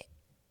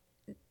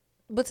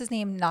what's his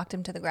name knocked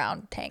him to the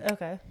ground, Tank.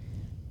 Okay.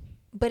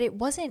 But it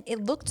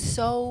looked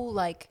so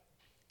like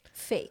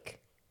fake.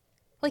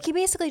 Like he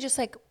basically just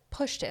like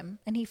pushed him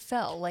and he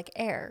fell like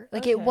air.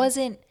 Like it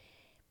wasn't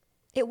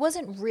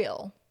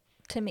real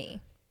to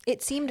me.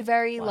 It seemed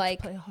very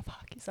like playoff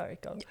hockey. Sorry,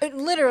 go.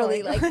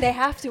 Literally, like they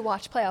have to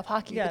watch playoff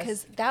hockey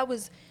because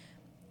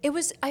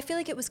I feel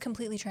like it was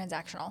completely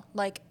transactional.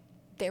 Like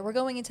they were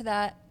going into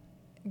that.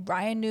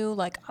 Ryan knew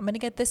like I'm gonna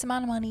get this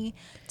amount of money.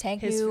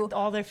 Tank knew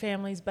all their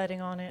families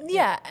betting on it.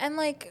 Yeah, and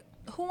like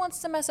who wants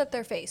to mess up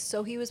their face?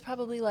 So he was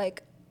probably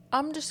like,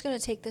 I'm just gonna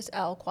take this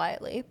L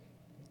quietly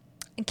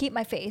and keep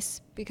my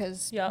face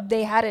because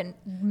they hadn't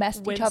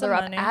messed each other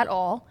up at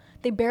all.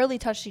 They barely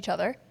touched each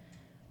other.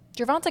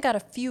 Gervonta got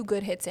a few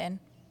good hits in,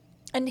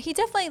 and he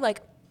definitely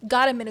like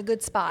got him in a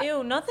good spot.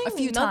 Ew,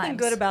 nothing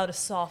good about a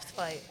soft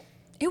fight.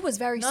 It was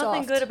very soft.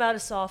 Nothing good about a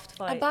soft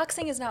fight.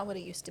 Boxing is not what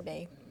it used to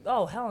be.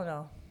 Oh hell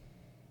no.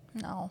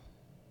 No.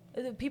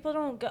 People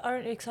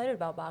aren't excited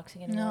about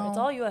boxing anymore. No. It's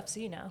all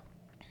UFC now.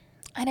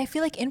 And I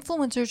feel like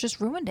influencers just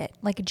ruined it.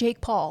 Like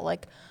Jake Paul,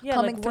 like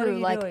coming like, through. What are you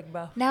like doing,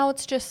 bro? now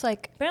it's just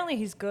like apparently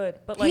he's good,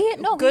 but like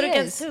good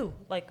against who?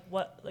 Like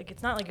what? Like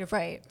it's not like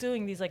you're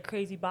doing these like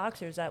crazy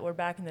boxers that were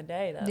back in the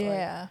day. That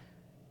like,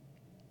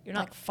 you're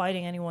not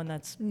fighting anyone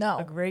that's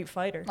a great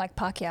fighter. Like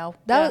Pacquiao.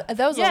 That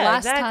was the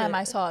last time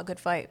I saw a good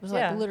fight. It was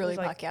like literally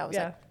Pacquiao. It was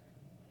like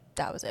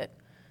that was it.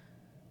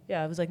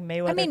 Yeah, it was like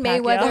Mayweather. I mean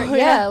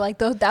Mayweather. Like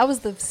that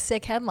was the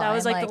sick headline. That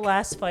was like the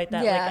last fight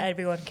that like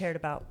everyone cared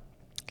about.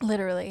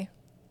 Literally.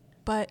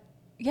 But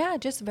yeah,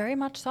 just very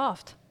much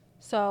soft.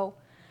 So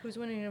who's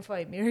winning in a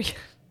fight, Miri?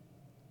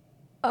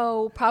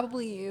 Oh,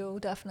 probably you,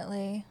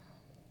 definitely.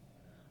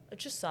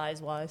 It's just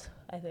size wise,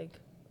 I think.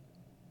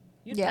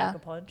 You'd pack a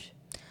punch.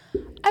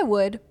 I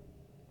would.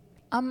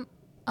 I'm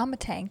a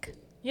tank.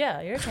 Yeah,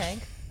 you're a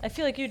tank. I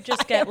feel like you'd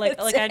just get like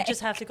I'd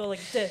just have to go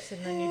like this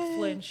and then you'd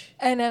flinch.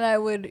 And then I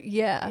would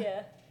Yeah.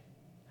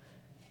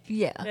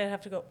 Then I'd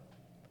have to go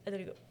and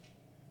then you go.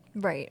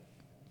 Right.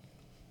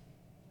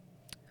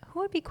 Who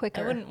would be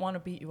quicker? I wouldn't want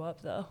to beat you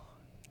up though.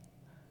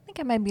 I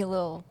think I might be a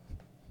little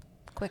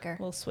quicker.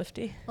 A little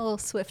swifty. A little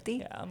swifty.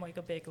 Yeah, I'm like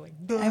a big like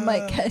I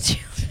might catch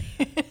you.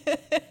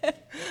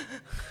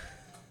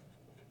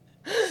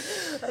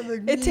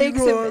 It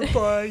takes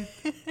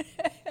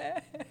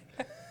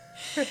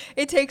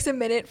it takes a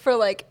minute for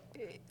like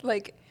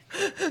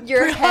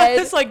your head.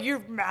 It's like you're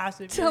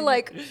massive to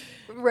like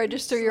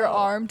register your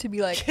arm to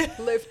be like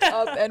lift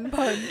up and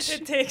punch.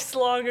 It takes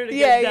longer to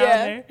get down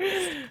there.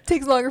 It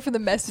takes longer for the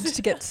message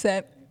to get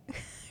sent.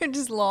 You're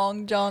just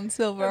long John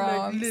Silver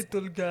arms. Like,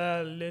 little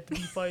girl, let me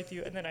fight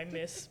you, and then I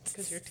miss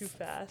because you're too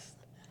fast.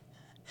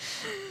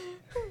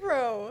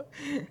 Bro,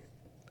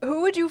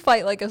 who would you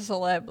fight like a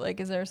celeb? Like,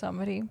 is there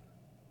somebody?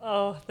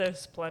 Oh,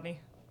 there's plenty.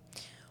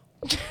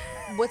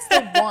 What's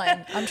the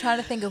one? I'm trying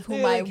to think of who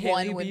my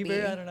one would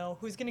be. I don't know.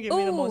 Who's going to give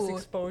me the most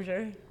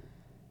exposure?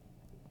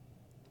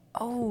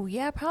 Oh,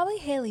 yeah, probably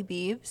Hailey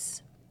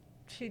Biebs.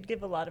 She'd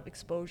give a lot of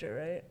exposure,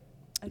 right?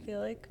 I feel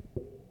like.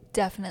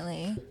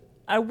 Definitely.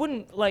 I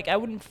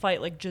wouldn't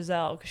fight like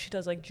Giselle because she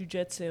does like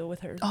jujitsu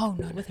with her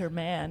with her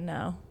man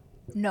now.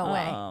 No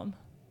way.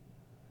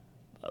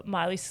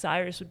 Miley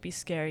Cyrus would be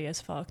scary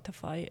as fuck to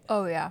fight.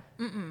 Oh yeah.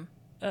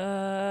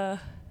 Or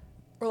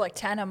like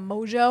Tana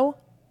Mojo.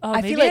 Oh,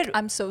 I feel like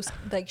I'm so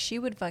like she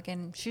would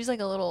fucking. She's like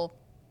a little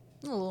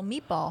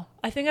meatball.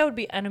 I think I would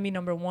be enemy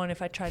number one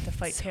if I tried to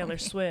fight Taylor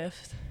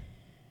Swift.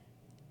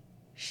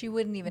 She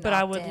wouldn't even. But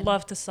I would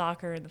love to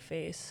sock her in the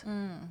face.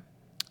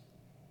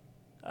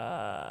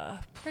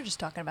 We're just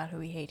talking about who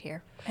we hate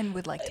here and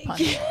would like to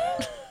punch.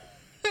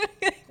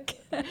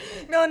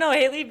 No,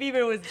 Hailey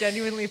Bieber was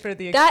genuinely for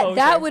the exposure.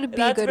 That would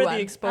be a good for one.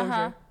 the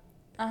exposure.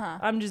 Uh-huh.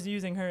 I'm just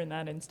using her in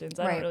that instance.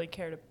 I Right. don't really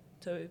care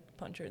to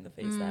punch her in the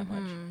face that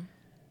much.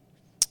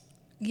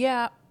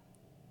 Yeah.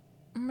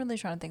 I'm really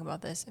trying to think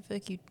about this. I feel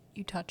like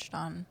you touched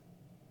on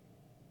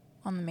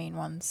the main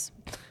ones.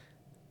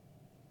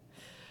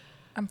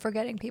 I'm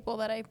forgetting people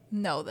that I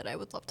know that I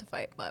would love to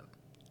fight, but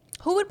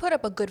who would put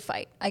up a good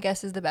fight, I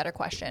guess, is the better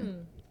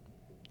question.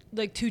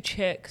 Like two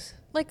chicks.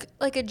 Like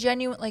a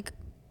genuine, like,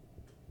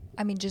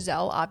 I mean,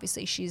 Giselle,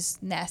 obviously, she's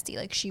nasty.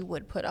 Like, she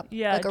would put up,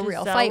 like, a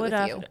real Giselle fight would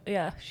with you.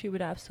 Yeah, she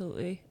would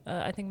absolutely.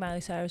 I think Miley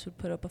Cyrus would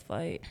put up a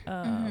fight.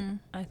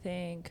 I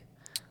think,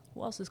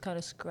 who else is kind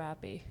of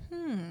scrappy?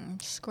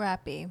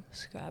 Scrappy.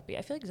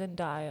 I feel like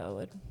Zendaya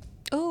would,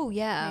 Oh,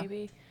 yeah.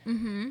 maybe.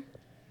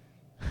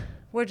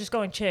 We're just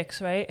going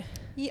chicks, right?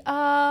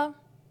 Yeah,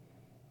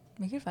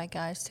 we could fight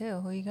guys, too.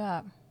 Who you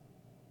got?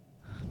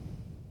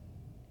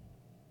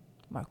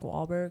 Mark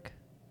Wahlberg.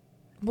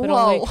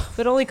 Whoa.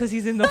 But only because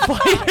he's in the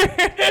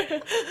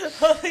fighter.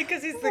 Only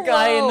because he's the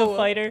guy in the Whoa.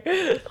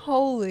 fighter.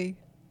 Holy.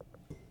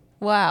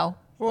 Wow.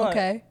 What?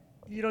 Okay.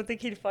 You don't think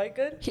he'd fight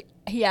good?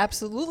 He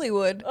absolutely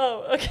would.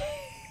 Oh, okay.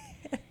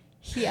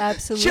 He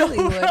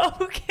absolutely would.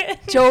 Rogan.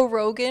 Joe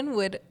Rogan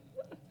would.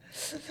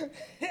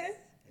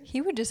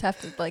 He would just have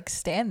to, like,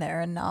 stand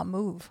there and not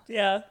move.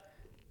 Yeah.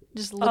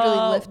 Just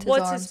literally lift his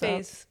what's arms his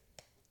face?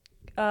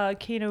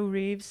 Keanu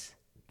Reeves.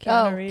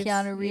 Up.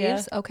 Keanu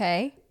Reeves. Yeah.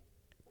 Okay.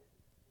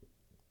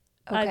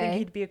 I think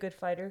he'd be a good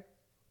fighter.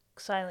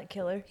 Silent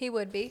killer. He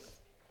would be.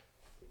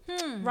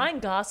 Ryan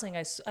Gosling,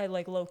 I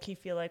like low-key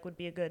feel like would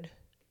be a good.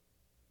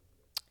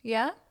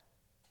 Yeah?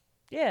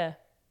 Yeah.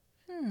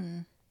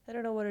 I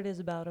don't know what it is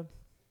about him.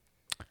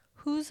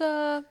 Who's,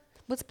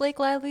 what's Blake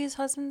Lively's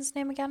husband's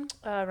name again?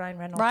 Ryan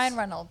Reynolds. Ryan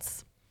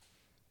Reynolds.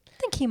 I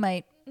think he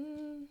might. He's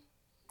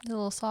a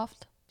little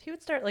soft. He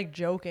would start like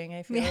joking,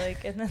 I feel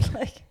like, and then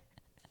like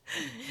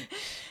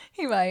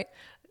He might.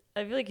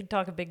 I feel like he'd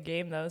talk a big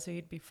game though, so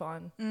he'd be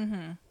fun.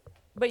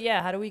 But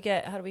yeah, how do we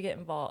get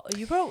involved?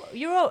 You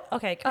wrote.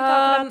 Okay, can we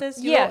talk about this?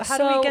 How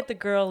do we get the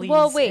girlies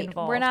Well, wait,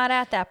 involved? we're not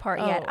at that part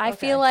yet. Oh, I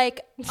feel okay.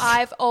 like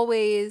I've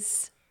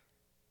always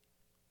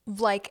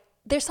like.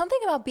 There's something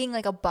about being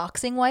like a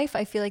boxing wife.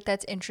 I feel like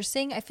that's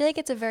interesting. I feel like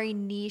it's a very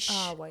niche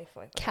wife.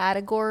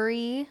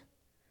 category.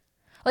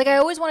 Like I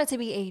always wanted to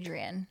be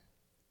Adrian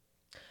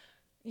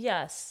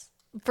Yes.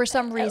 for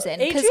some reason.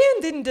 'Cause-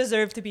 Adrian didn't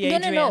deserve to be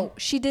Adrian. No,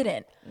 she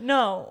didn't.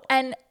 No.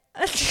 And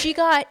she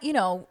got, She it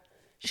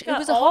got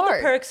was all hard.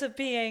 the perks of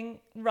being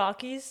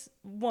Rocky's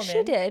woman.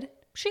 She did.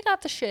 She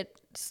got the shit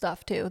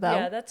stuff too, though.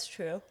 Yeah, that's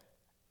true.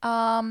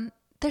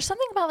 There's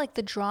something about like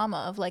the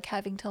drama of like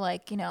having to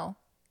like,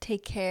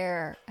 take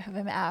care of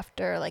him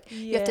after. Like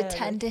you have to Yeah,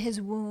 tend to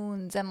his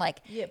wounds and like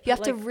Yeah, you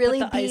have to put really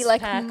the be ice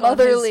like pack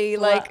motherly,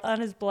 on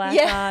his black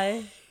Yeah.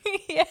 eye.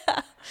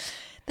 yeah.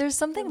 There's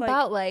something Like,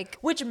 about like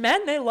which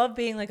men, they love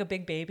being like a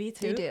big baby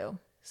too. they do.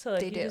 So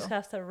like They you do. just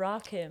have to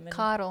rock him and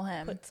Coddle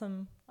him. put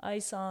some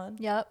ice on.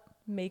 Yep.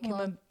 Make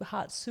him a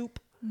hot soup.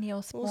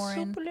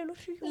 Neosporin. Little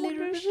soup,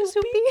 Little soupy.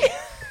 soupy.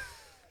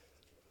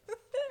 You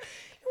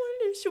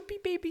want a little soupy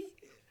baby?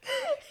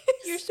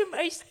 Here's some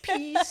iced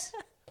peas.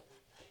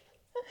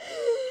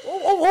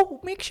 Oh,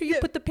 make sure you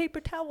put the paper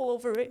towel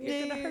over it.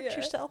 You're going to hurt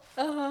yourself.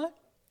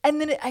 And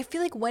then I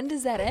feel like when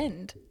does that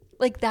end?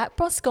 Like that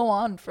must go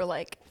on for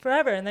like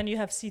Forever. And then you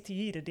have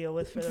CTE to deal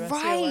with for the rest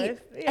of your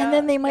life. and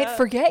then they might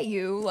forget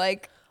you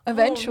like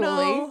eventually.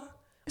 Oh, no.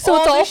 So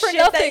it's the all for shit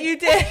nothing. that you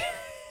did.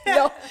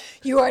 No,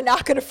 you are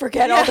not going to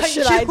forget all the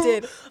shit I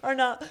did. Are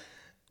not.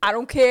 I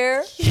don't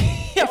care.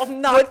 I'll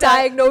knock what that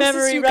diagnosis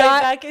memory you right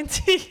got. back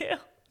into you.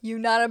 You're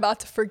not about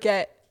to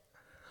forget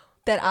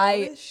that I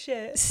This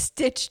shit.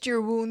 stitched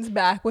your wounds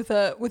back with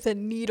a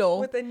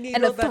needle, With a and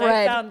needle a that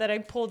thread. I found that I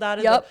pulled out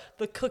of Yup.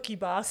 the cookie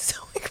box.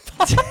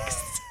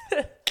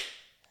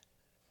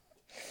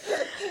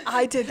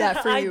 I did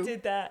that for you. I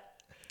did that.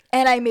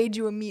 And I made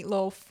you a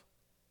meatloaf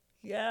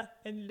Yeah.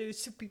 And a little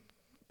soupy.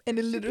 and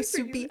a little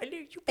soupy A little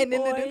soupy and a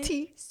boy. little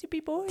tea. Soupy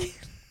boy.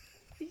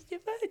 He's the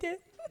father.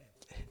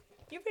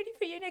 You ready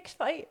for your next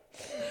fight?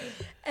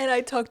 And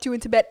I tucked you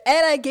into bed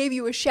and I gave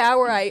you a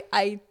shower.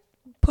 I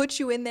put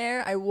you in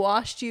there. I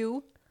washed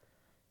you.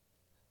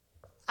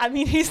 I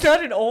mean, he's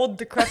not an old,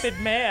 decrepit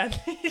man.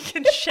 He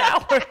can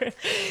shower.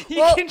 He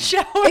Well, can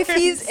shower if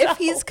he's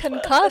himself.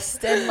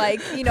 concussed and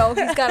like he's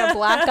got a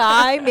black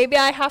eye, maybe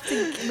I have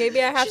to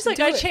She's like,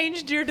 do I it.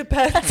 changed your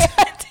depends.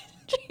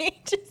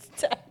 Change his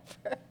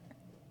diaper.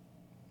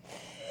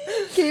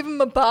 Gave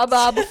him a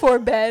baba before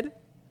bed.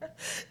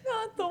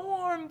 Not the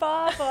warm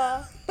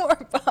baba.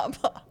 More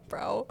baba,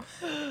 bro.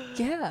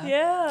 Yeah.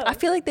 Yeah. I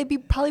feel like they'd be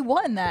probably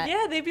wanting that.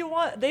 Yeah,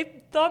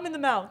 they thumb in the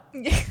mouth.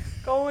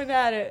 Going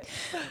at it.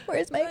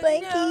 Where's my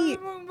blankie?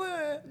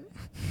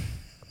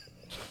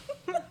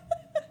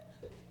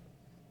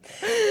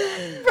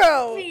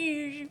 Bro.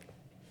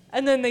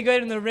 And then they go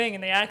in the ring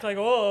and they act like,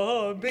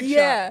 oh, big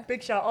shot,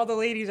 big shot. All the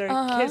ladies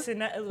are kissing,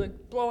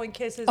 like blowing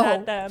kisses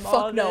at them. Fuck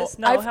all no. this.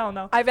 No, hell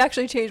no. I've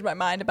actually changed my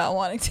mind about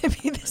wanting to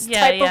be this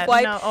type of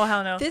wife. No, oh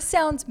hell no. This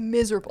sounds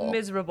miserable.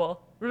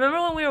 Miserable.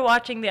 Remember when we were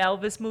watching the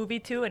Elvis movie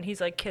too, and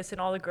he's like kissing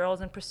all the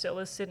girls, and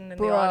Priscilla's sitting in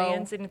the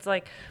audience, and it's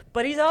like,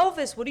 but he's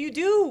Elvis. What do you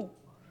do?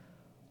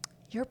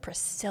 You're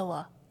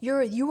Priscilla.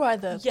 You are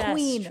the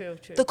queen. True,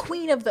 the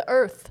queen of the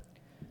earth.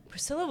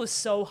 Priscilla was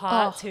so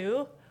hot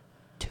too.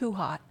 Too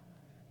hot.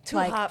 Too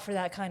hot for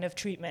that kind of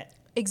treatment.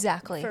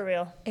 Exactly. For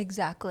real.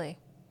 Exactly.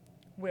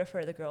 We're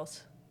for the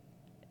girls.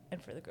 And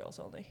for the girls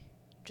only.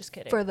 Just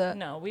kidding.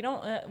 No, we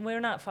don't. We're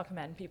not fucking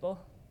men, people.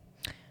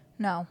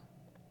 No.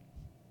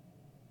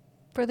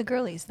 For the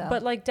girlies, though.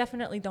 But, like,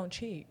 definitely don't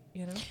cheat,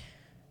 you know?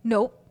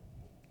 Nope.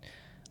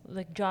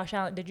 Like Josh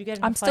Allen, did you get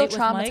in I'm a fight still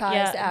traumatized with Mike?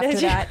 Yeah.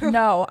 after that.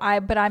 No,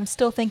 but I'm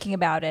still thinking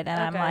about it, and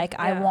Okay, I'm like,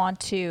 yeah. I want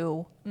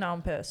to. No,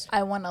 I'm pissed.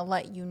 I want to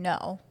let you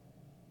know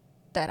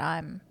that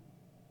I'm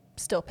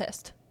still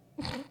pissed.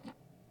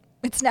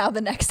 It's now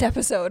the next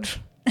episode,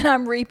 and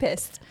I'm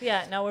re-pissed.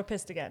 Yeah, now we're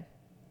pissed again.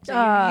 So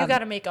you got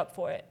to make up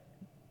for it.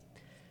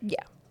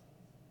 Yeah.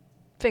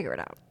 Figure it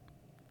out.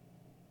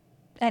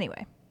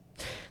 Anyway.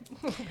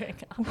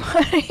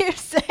 What are you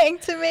saying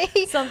to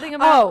me? Something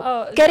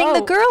about getting the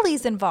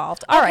girlies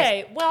involved. All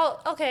right.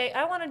 Okay.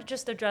 I want to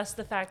just address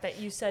the fact that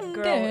you said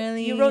girl.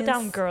 You wrote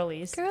down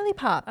girlies. Girly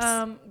pops.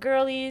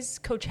 Girlies,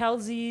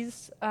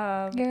 Coachelsies.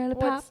 Girly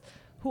pop.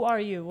 Who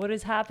are you? What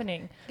is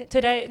happening?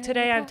 Today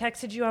I've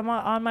texted you. I'm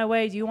on my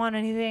way. Do you want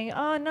anything?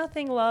 Oh,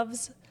 nothing,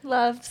 loves.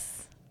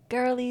 Loves.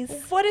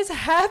 Girlies. What is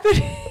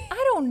happening?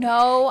 I don't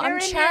know. You're I'm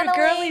in channeling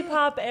your girly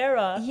pop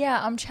era.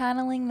 Yeah, I'm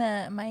channeling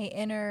my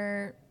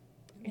inner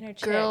chick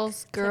girl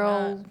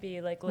to not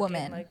be like looking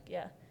woman. like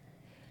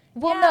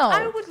Well, yeah, no.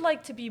 I would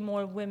like to be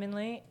more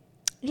womanly.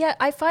 Yeah,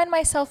 I find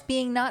myself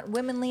being not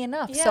womanly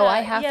enough, so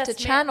I have to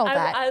channel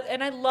that.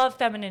 And I love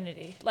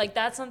femininity. Like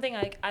that's something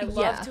I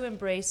love to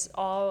embrace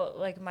all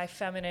like my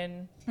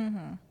feminineness.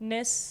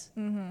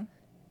 Mm-hmm.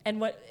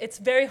 And it's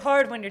very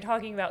hard when you're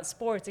talking about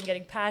sports and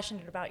getting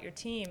passionate about your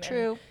team.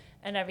 True.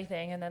 And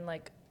everything, and then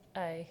like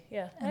I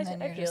feel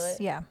it.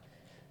 Yeah.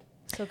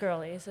 So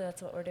girlies, so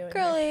that's what we're doing.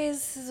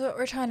 Girlies is what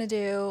we're trying to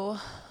do.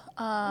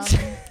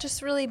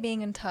 Just really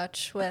being in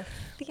touch with,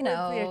 with your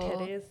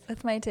titties.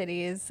 With my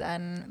titties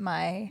and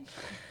my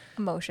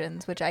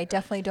emotions, which I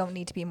definitely don't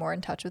need to be more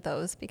in touch with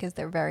those because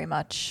they're very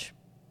much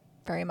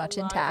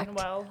intact,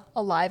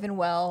 alive and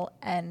well,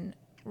 and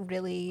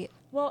really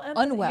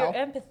unwell. Your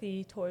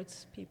empathy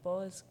towards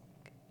people is,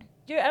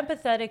 you're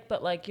empathetic,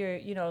 but like you're,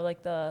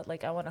 like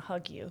I want to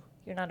hug you.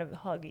 You're not a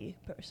huggy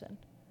person.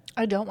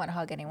 I don't want to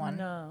hug anyone.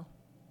 No.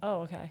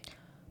 Oh, okay.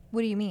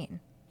 What do you mean?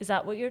 Is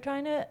that what you're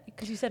trying to?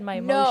 Because you said my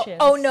emotions.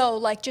 No. Oh no,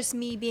 like just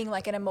me being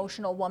like an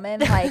emotional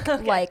woman, like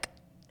okay. like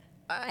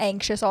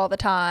anxious all the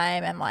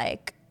time, and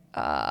like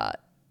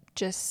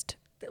just.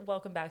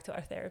 Welcome back to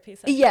our therapy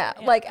session. Yeah,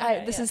 like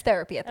this is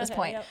therapy at this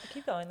point. Yep.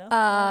 Keep going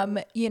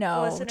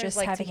though. Just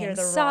like having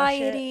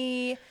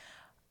anxiety.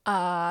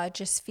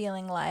 Just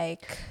feeling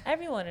like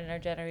everyone in our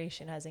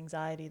generation has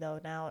anxiety though.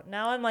 Now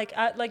I'm like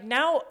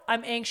now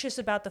I'm anxious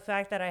about the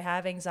fact that I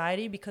have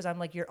anxiety because I'm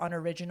like, you're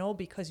unoriginal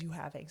because you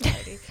have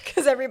anxiety.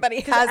 Because everybody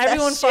has that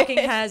everyone shit. fucking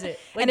has it.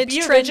 Like, and it's be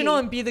trendy. Original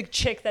and be the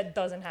chick that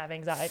doesn't have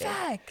anxiety.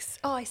 Facts.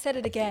 Oh, I said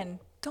it again.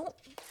 Don't.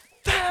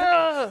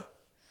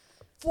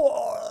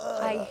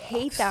 I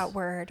hate that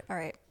word. All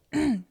right.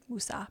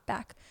 Musa,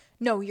 back.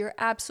 No, you're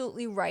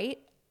absolutely right.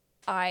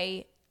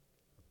 I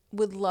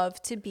would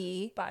love to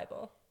be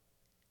Bible.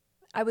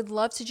 I would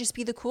love to just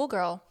be the cool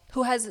girl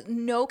who has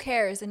no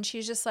cares, and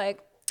she's just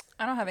like,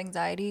 I don't have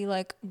anxiety.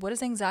 Like, what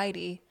is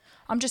anxiety?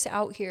 I'm just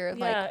out here.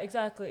 Yeah,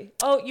 exactly.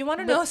 Oh, you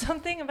want to know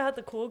something about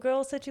the cool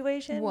girl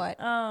situation? What?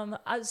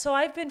 So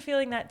I've been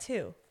feeling that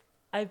too.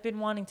 I've been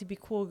wanting to be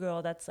cool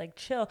girl that's like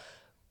chill,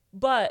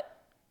 but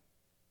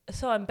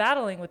so I'm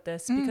battling with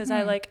this because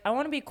I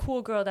want to be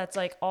cool girl that's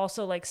like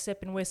also like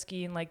sipping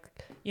whiskey and like,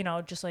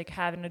 just like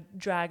having a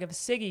drag of a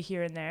ciggy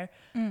here and there,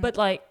 but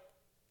like.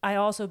 I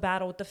also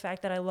battle with the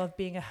fact that I love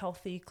being a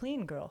healthy,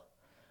 clean girl.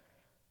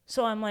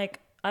 So I'm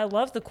like, I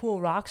love the cool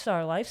rock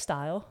star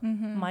lifestyle.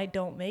 Might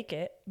don't make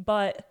it,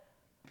 but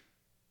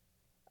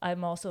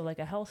I'm also like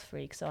a health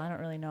freak, so I don't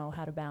really know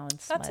how to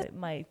balance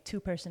my two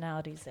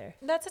personalities there.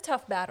 That's a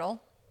tough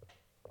battle.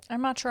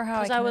 I'm not sure how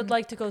Because I would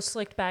like to go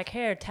slicked back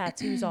hair,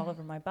 tattoos all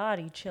over my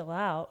body, chill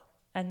out,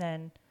 but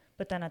then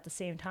at the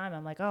same time,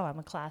 I'm like, oh, I'm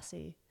a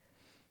classy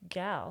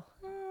gal.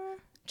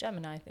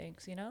 Gemini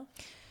things,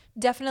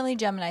 Definitely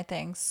Gemini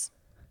things.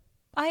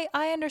 I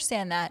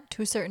understand that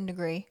to a certain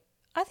degree.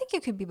 I think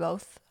you could be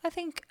both.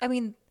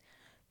 The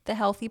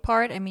healthy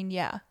part,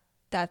 yeah,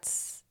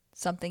 that's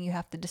something you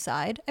have to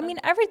decide.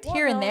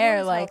 Here and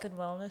there, like. Health and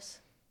wellness.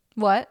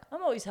 What?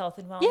 I'm always health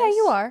and wellness. Yeah,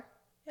 you are.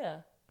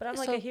 Yeah, but I'm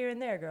like a here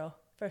and there girl,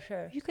 for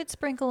sure. You could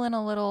sprinkle in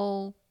a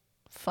little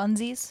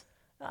funsies.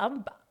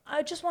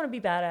 I just want to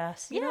be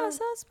badass. So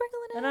sprinkle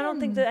it in. And I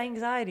don't think that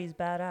anxiety is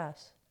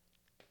badass.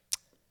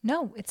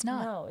 No, it's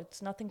not. No,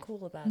 it's nothing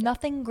cool about it.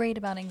 Nothing great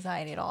about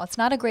anxiety at all. It's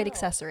not a great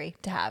accessory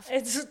to have.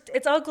 It's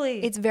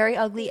ugly. It's very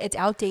ugly. It's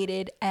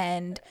outdated,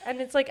 and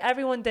it's like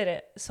everyone did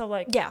it. So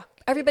like, yeah,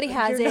 everybody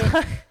has you're it.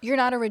 not- You're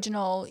not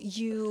original.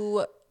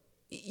 You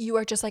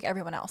are just like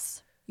everyone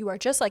else. You are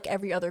just like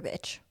every other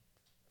bitch.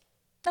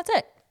 That's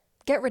it.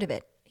 Get rid of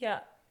it.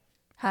 yeah.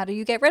 How do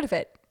you get rid of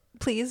it?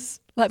 Please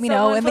let me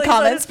Someone know in the please let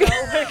comments. us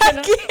know. We're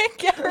gonna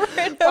Get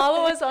rid of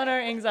follow it. us on our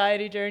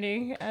anxiety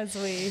journey as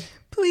we.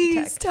 Please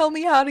text. tell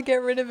me how to get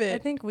rid of I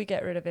it. think we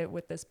get rid of it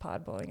with this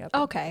pod blowing up.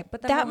 Okay,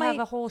 but then that we'll have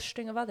might- a whole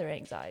string of other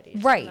anxieties.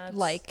 and Right, that's-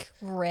 like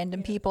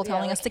random people yeah,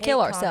 telling like us to hate kill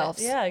comments.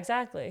 ourselves. Yeah,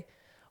 exactly.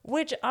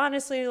 Which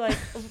honestly, like,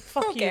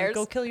 fuck you. cares?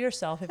 Go kill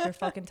yourself if you're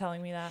fucking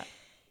telling me that.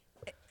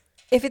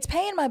 If it's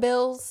paying my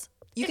bills,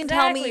 you can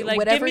tell me Exactly, like,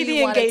 whatever give me you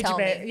the want to tell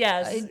me. engagement.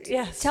 Yes,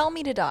 yes. Tell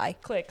me to die,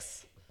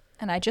 Clicks.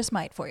 and I just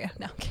might for you.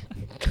 No, I'm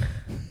kidding.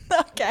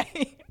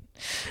 Okay,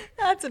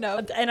 that's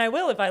enough. And I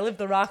will if I live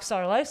the rock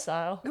star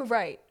lifestyle.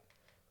 Right.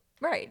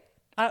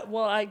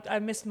 I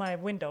missed my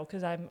window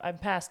because I'm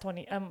past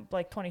 20. I'm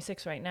like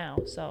 26 right now,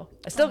 so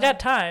I still got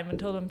time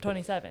until I'm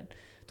 27.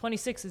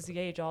 26 is the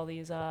age all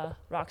these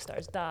rock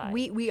stars die.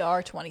 We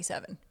are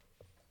 27,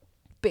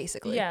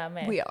 basically. Yeah,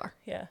 man. We are.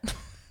 Yeah.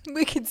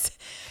 We could.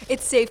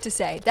 It's safe to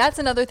say that's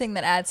another thing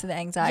that adds to the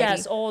anxiety.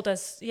 Yes, old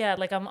as yeah.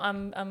 Like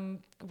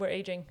we're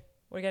aging.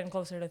 We're getting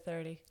closer to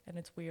 30, and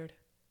it's weird.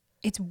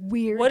 It's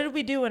weird. What did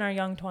we do in our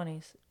young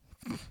 20s?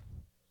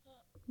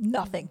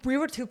 Nothing. We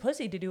were too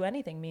pussy to do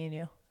anything. Me and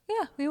you.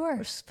 Yeah, we were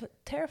We're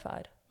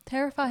terrified.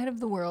 terrified of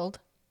the world,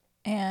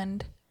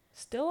 and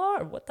Still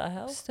are. What the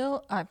hell?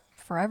 still, I'm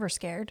forever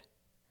scared.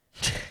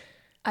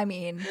 I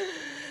mean,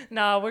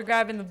 No, we're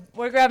grabbing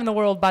the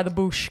world by the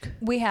bush.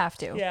 we have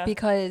to Yeah.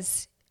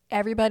 because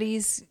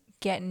everybody's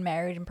getting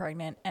married and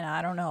pregnant, and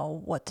I don't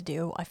know what to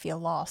do. I feel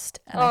lost,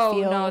 and I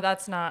feel no,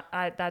 that's not.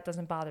 That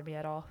doesn't bother me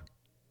at all.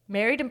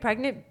 Married and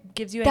pregnant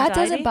gives you that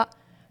anxiety. doesn't bother.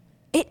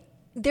 It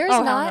there's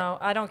Oh not hell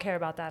no, I don't care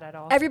about that at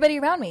all. everybody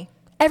around me.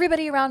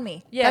 Everybody around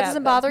me. Yeah, that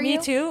doesn't bother me you.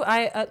 too.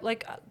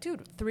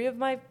 Dude, 3 of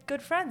my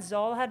good friends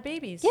all had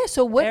babies. Yeah.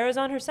 So what? Sarah's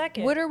on her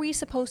second. What are we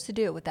supposed to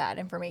do with that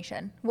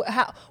information?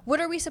 What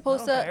are we I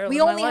supposed don't to? care. We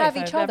Live my only life. have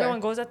each other.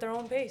 Everyone goes at their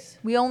own pace.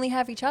 We only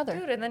have each other.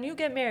 Dude, and then you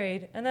get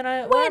married, and then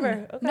When?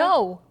 whatever. Okay.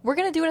 No, we're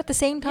gonna do it at the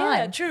same time.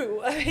 Yeah,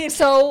 true. I mean,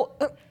 So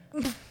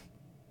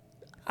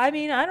I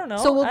don't know.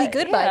 So we'll be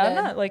good by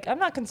then. I'm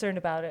not concerned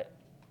about it.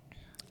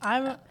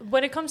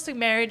 When it comes to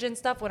marriage and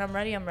stuff, when I'm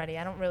ready, I'm ready.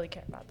 I don't really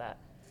care about that.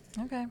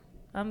 okay.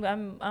 I'm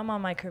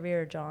on my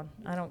career, John.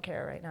 I don't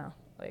care right now.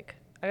 Like,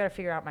 I gotta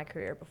figure out my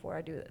career before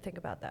I think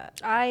about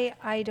that.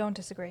 I don't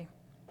disagree.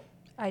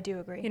 I do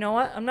agree. You know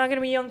what? I'm not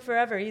gonna be young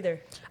forever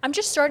either. I'm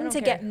just starting I to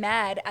don't get care.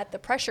 mad at the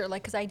pressure,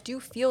 like, because I do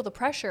feel the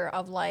pressure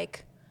of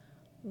like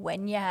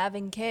when you're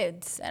having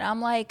kids, and I'm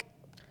like,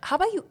 how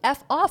about you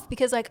f off?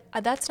 Because like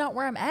that's not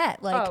where I'm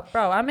at. Like, Oh,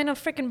 bro, I'm in a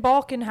freaking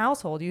Balkan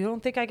household. You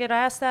don't think I get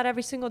asked that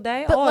every single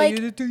day? But, like-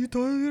 you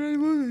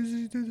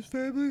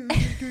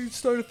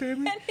start a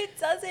family? and it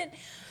doesn't.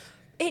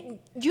 It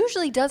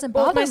usually doesn't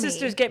Both bother my me.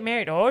 sisters get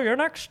married. Oh, you're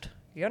next.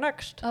 You're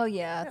next. Oh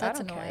yeah, I that's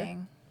don't care.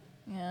 annoying.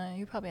 Yeah,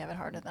 you probably have it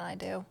harder than I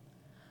do.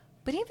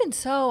 But even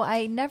so,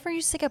 I never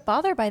used to get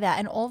bothered by that,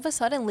 and all of a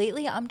sudden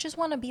lately, I'm just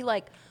want to be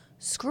like,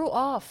 screw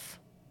off.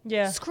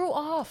 Yeah. Screw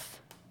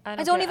off. I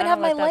don't don't care. even I have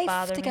don't my let that life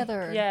bother me.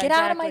 together. Yeah, Get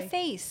out of my exactly.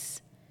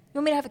 face. You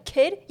want me to have a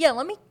kid? Yeah,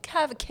 let me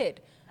have a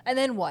kid. And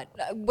then what?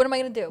 What am I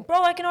going to do?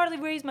 Bro, I can hardly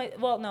raise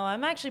well, no,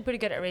 I'm actually pretty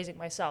good at raising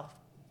myself.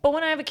 But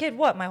when I have a kid,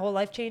 what? My whole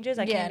life changes?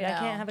 I Yeah,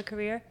 can't no. have a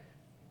career?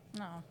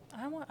 No,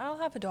 I'll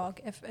have a dog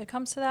if it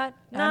comes to that.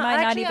 No, I might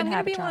actually, not even I'm gonna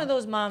have be a one of child.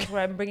 those moms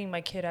where I'm bringing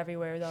my kid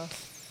everywhere, though.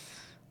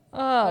 Oh,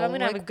 Like, I'm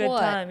gonna have a like good what?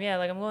 time. Yeah,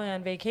 like I'm going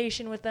on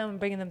vacation with them. I'm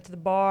bringing them to the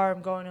bar.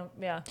 I'm going to,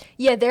 yeah.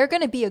 Yeah, they're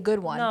going to be a good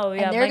one. No,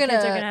 yeah, and they're my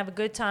kids are gonna have a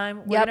good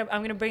time. Yep.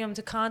 I'm gonna bring them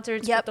to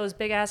concerts. Yep. Put those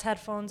big ass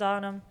headphones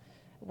on them.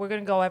 We're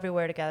gonna go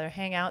everywhere together,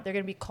 hang out. They're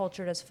gonna be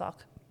cultured as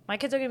fuck. My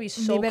kids are gonna be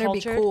so They better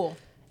cultured, be cool.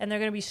 and they're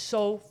gonna be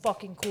so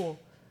fucking cool.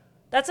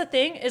 That's the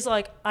thing is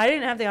like I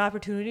didn't have the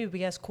opportunity to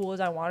be as cool as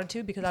I wanted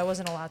to because I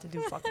wasn't allowed to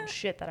do fucking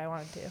shit that I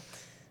wanted to.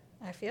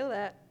 I feel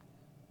that.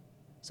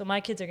 So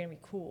my kids are gonna be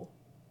cool.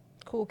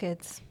 Cool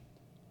kids.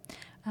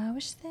 I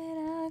wish that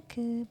I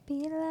could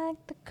be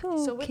like the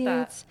cool So with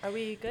kids. that, are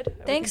we good? Are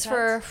we Thanks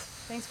content? for.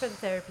 Thanks for the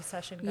therapy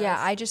session, guys. Yeah,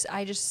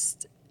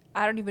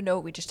 I don't even know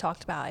what we just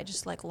talked about. I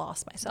just like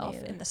lost myself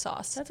either. in the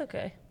sauce. That's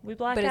okay. We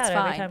black But out it's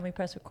every fine. time we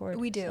press record.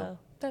 We do. So,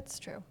 That's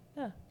true.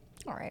 yeah,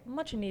 All right.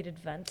 much needed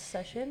vent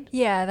session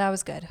Yeah, that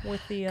was good.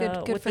 with the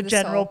Good with for the the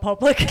general soul.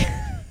 public.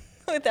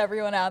 With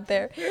everyone out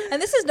there. And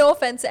this is no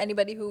offense to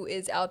anybody who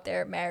is out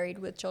there married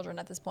with children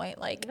at this point.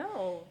 Like,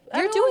 No,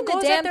 You're everyone doing the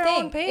goes damn at their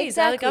thing. own pace.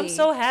 Exactly. I'm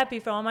so happy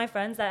for all my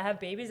friends that have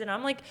babies, and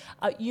I'm like,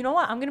 you know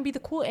what? I'm gonna be the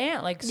cool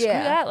aunt. Like, screw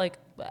Yeah. that. Like,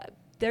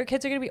 their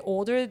kids are gonna be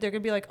older. They're gonna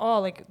be like, oh,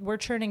 like we're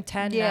turning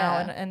 10 now,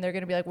 Yeah. and they're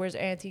gonna be like, where's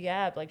Auntie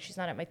Gab? Like, she's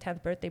not at my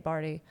 10th birthday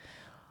party.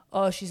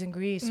 Oh, she's in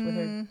Greece with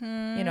her,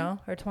 you know,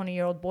 her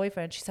 20-year-old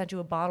boyfriend. She sent you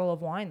a bottle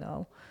of wine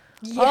though.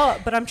 Yeah.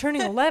 Oh, but I'm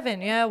turning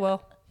 11. Yeah,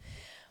 well,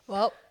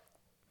 well,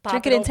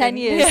 Drink it in 10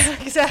 years.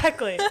 Yeah,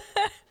 exactly.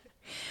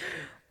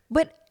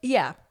 But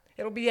yeah.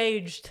 It'll be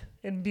aged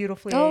and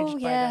beautifully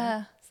aged by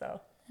then. So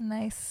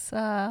nice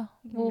Maybe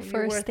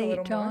Wolfer worth a estate,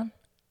 little John. more.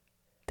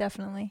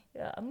 Definitely.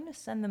 Yeah, I'm gonna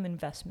send them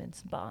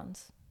investments,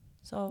 bonds.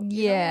 So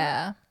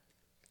Yeah.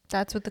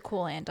 That's what the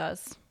cool aunt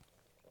does.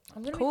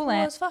 I'm gonna Cool be cool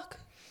aunt. as fuck.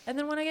 And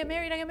then when I get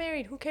married, I get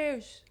married. Who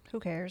cares? Who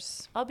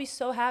cares? I'll be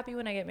so happy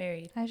when I get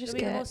married. I just It'll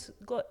be the get- most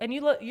and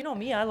you know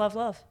me, I love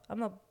love. I'm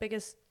the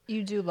biggest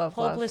You do love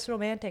hopeless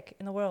romantic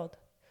in the world.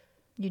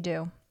 You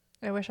do.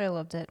 I wish I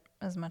loved it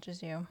as much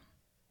as you.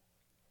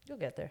 You'll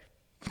get there.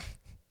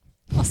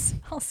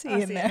 I'll see you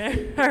in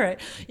there. All right.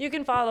 You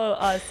can follow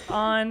us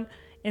on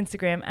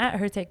Instagram at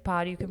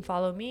HerTakePod. You can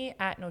follow me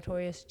at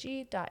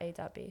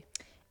notoriousg.a.b.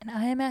 And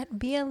I am at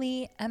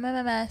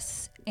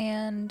BLEMMMS,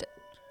 and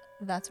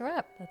that's a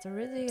wrap. That's a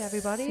Rizzy,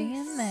 everybody. See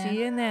you in there. See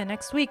you in there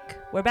next week.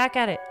 We're back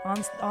at it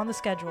on the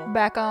schedule.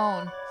 Back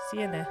on. See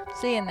you in there.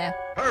 See you in there.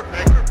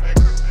 Perfect.